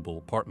 affordable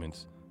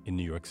apartments in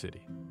New York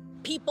City.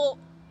 People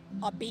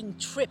are being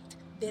tripped.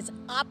 There's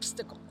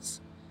obstacles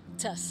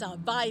to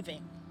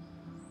surviving.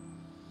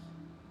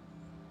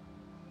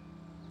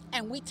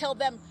 And we tell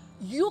them,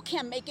 you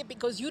can't make it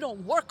because you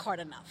don't work hard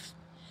enough.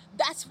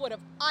 That's what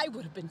I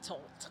would have been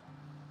told.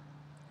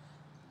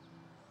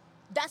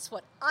 That's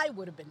what I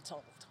would have been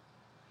told.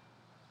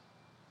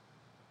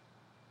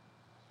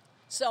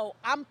 So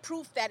I'm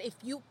proof that if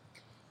you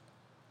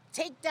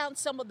take down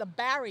some of the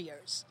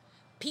barriers,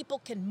 people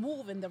can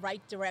move in the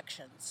right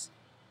directions.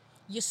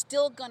 You're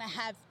still going to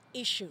have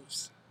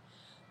issues.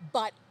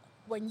 But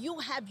when you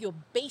have your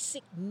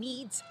basic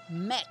needs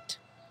met,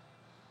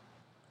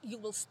 you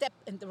will step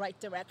in the right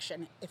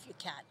direction if you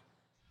can.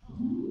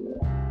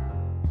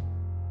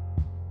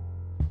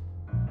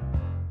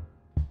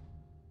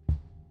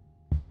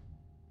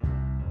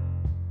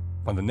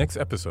 On the next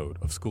episode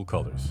of School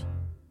Colors,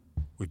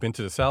 we've been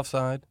to the South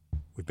Side,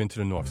 we've been to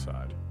the North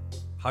Side.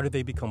 How did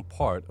they become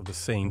part of the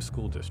same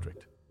school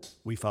district?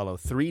 We follow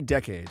 3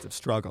 decades of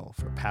struggle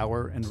for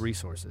power and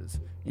resources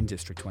in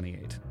District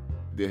 28.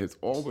 There has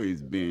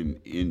always been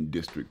in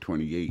District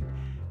 28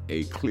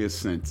 a clear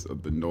sense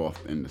of the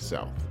North and the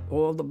South.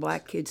 All the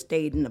black kids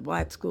stayed in the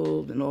black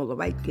schools and all the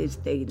white kids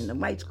stayed in the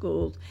white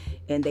schools,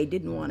 and they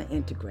didn't want to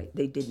integrate.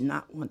 They did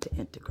not want to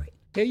integrate.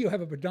 Here you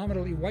have a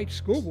predominantly white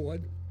school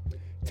board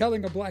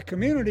telling a black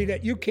community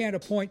that you can't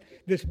appoint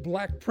this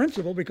black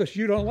principal because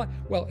you don't like.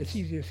 Well, it's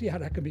easy to see how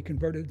that can be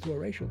converted into a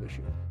racial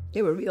issue.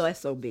 They were real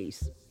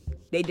SOBs.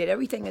 They did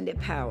everything in their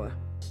power,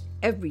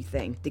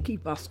 everything, to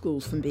keep our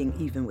schools from being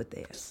even with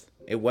theirs.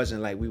 It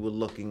wasn't like we were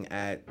looking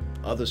at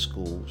other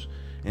schools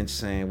and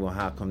saying, well,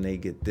 how come they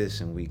get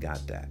this and we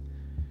got that?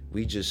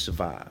 We just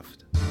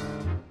survived.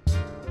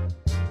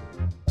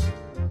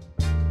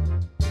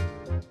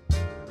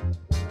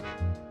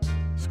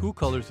 School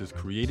Colors is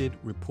created,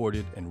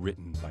 reported, and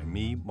written by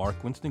me,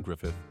 Mark Winston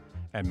Griffith,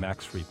 and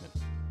Max Friedman.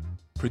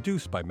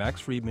 Produced by Max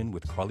Friedman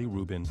with Carly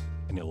Rubin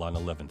and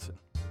Ilana Levinson.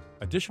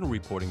 Additional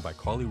reporting by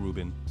Carly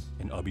Rubin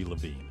and Ubby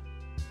Levine.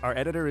 Our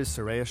editor is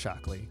Soraya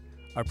Shockley.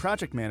 Our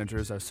project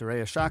managers are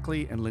Soraya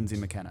Shockley and Lindsay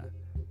McKenna.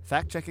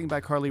 Fact-checking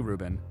by Carly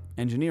Rubin.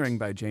 Engineering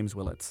by James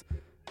Willits.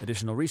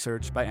 Additional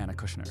research by Anna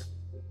Kushner.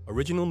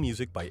 Original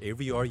music by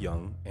Avery R.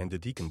 Young and the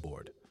Deacon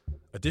Board.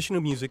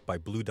 Additional music by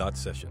Blue Dot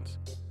Sessions.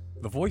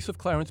 The voice of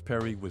Clarence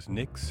Perry was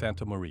Nick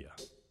Santamaria.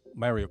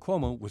 Mario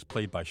Cuomo was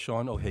played by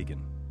Sean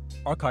O'Hagan.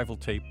 Archival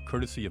tape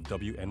courtesy of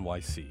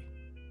WNYC.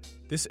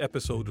 This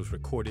episode was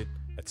recorded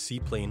at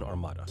Seaplane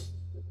Armada.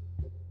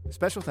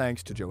 Special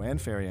thanks to Joanne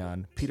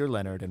Ferrion, Peter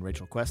Leonard, and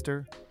Rachel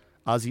Quester.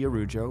 Ozzie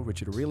Arujo,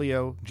 Richard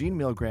Aurelio, Gene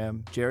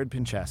Milgram, Jared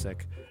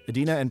Pinchasek,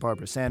 Adina and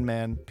Barbara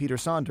Sandman, Peter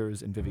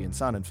Saunders and Vivian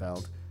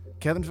Sonnenfeld,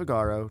 Kevin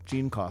Figaro,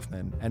 Gene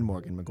Kaufman, and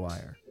Morgan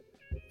McGuire.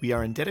 We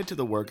are indebted to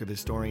the work of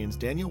historians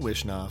Daniel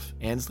Wishnoff,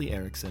 Ansley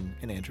Erickson,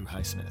 and Andrew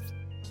Highsmith.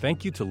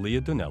 Thank you to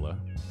Leah Donella,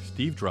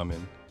 Steve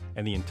Drummond,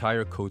 and the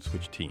entire Code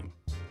Switch team.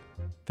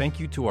 Thank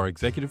you to our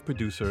executive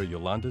producer,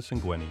 Yolanda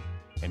Sengweni,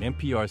 and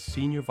NPR's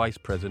Senior Vice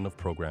President of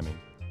Programming,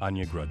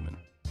 Anya Grudman.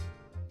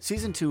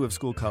 Season 2 of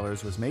School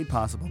Colors was made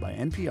possible by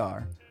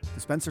NPR,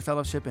 the Spencer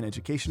Fellowship in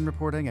Education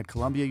Reporting at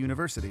Columbia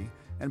University,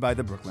 and by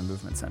the Brooklyn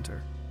Movement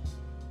Center.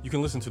 You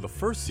can listen to the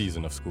first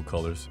season of School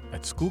Colors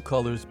at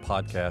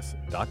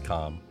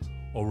schoolcolorspodcast.com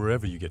or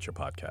wherever you get your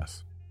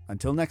podcasts.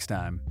 Until next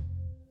time.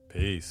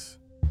 Peace.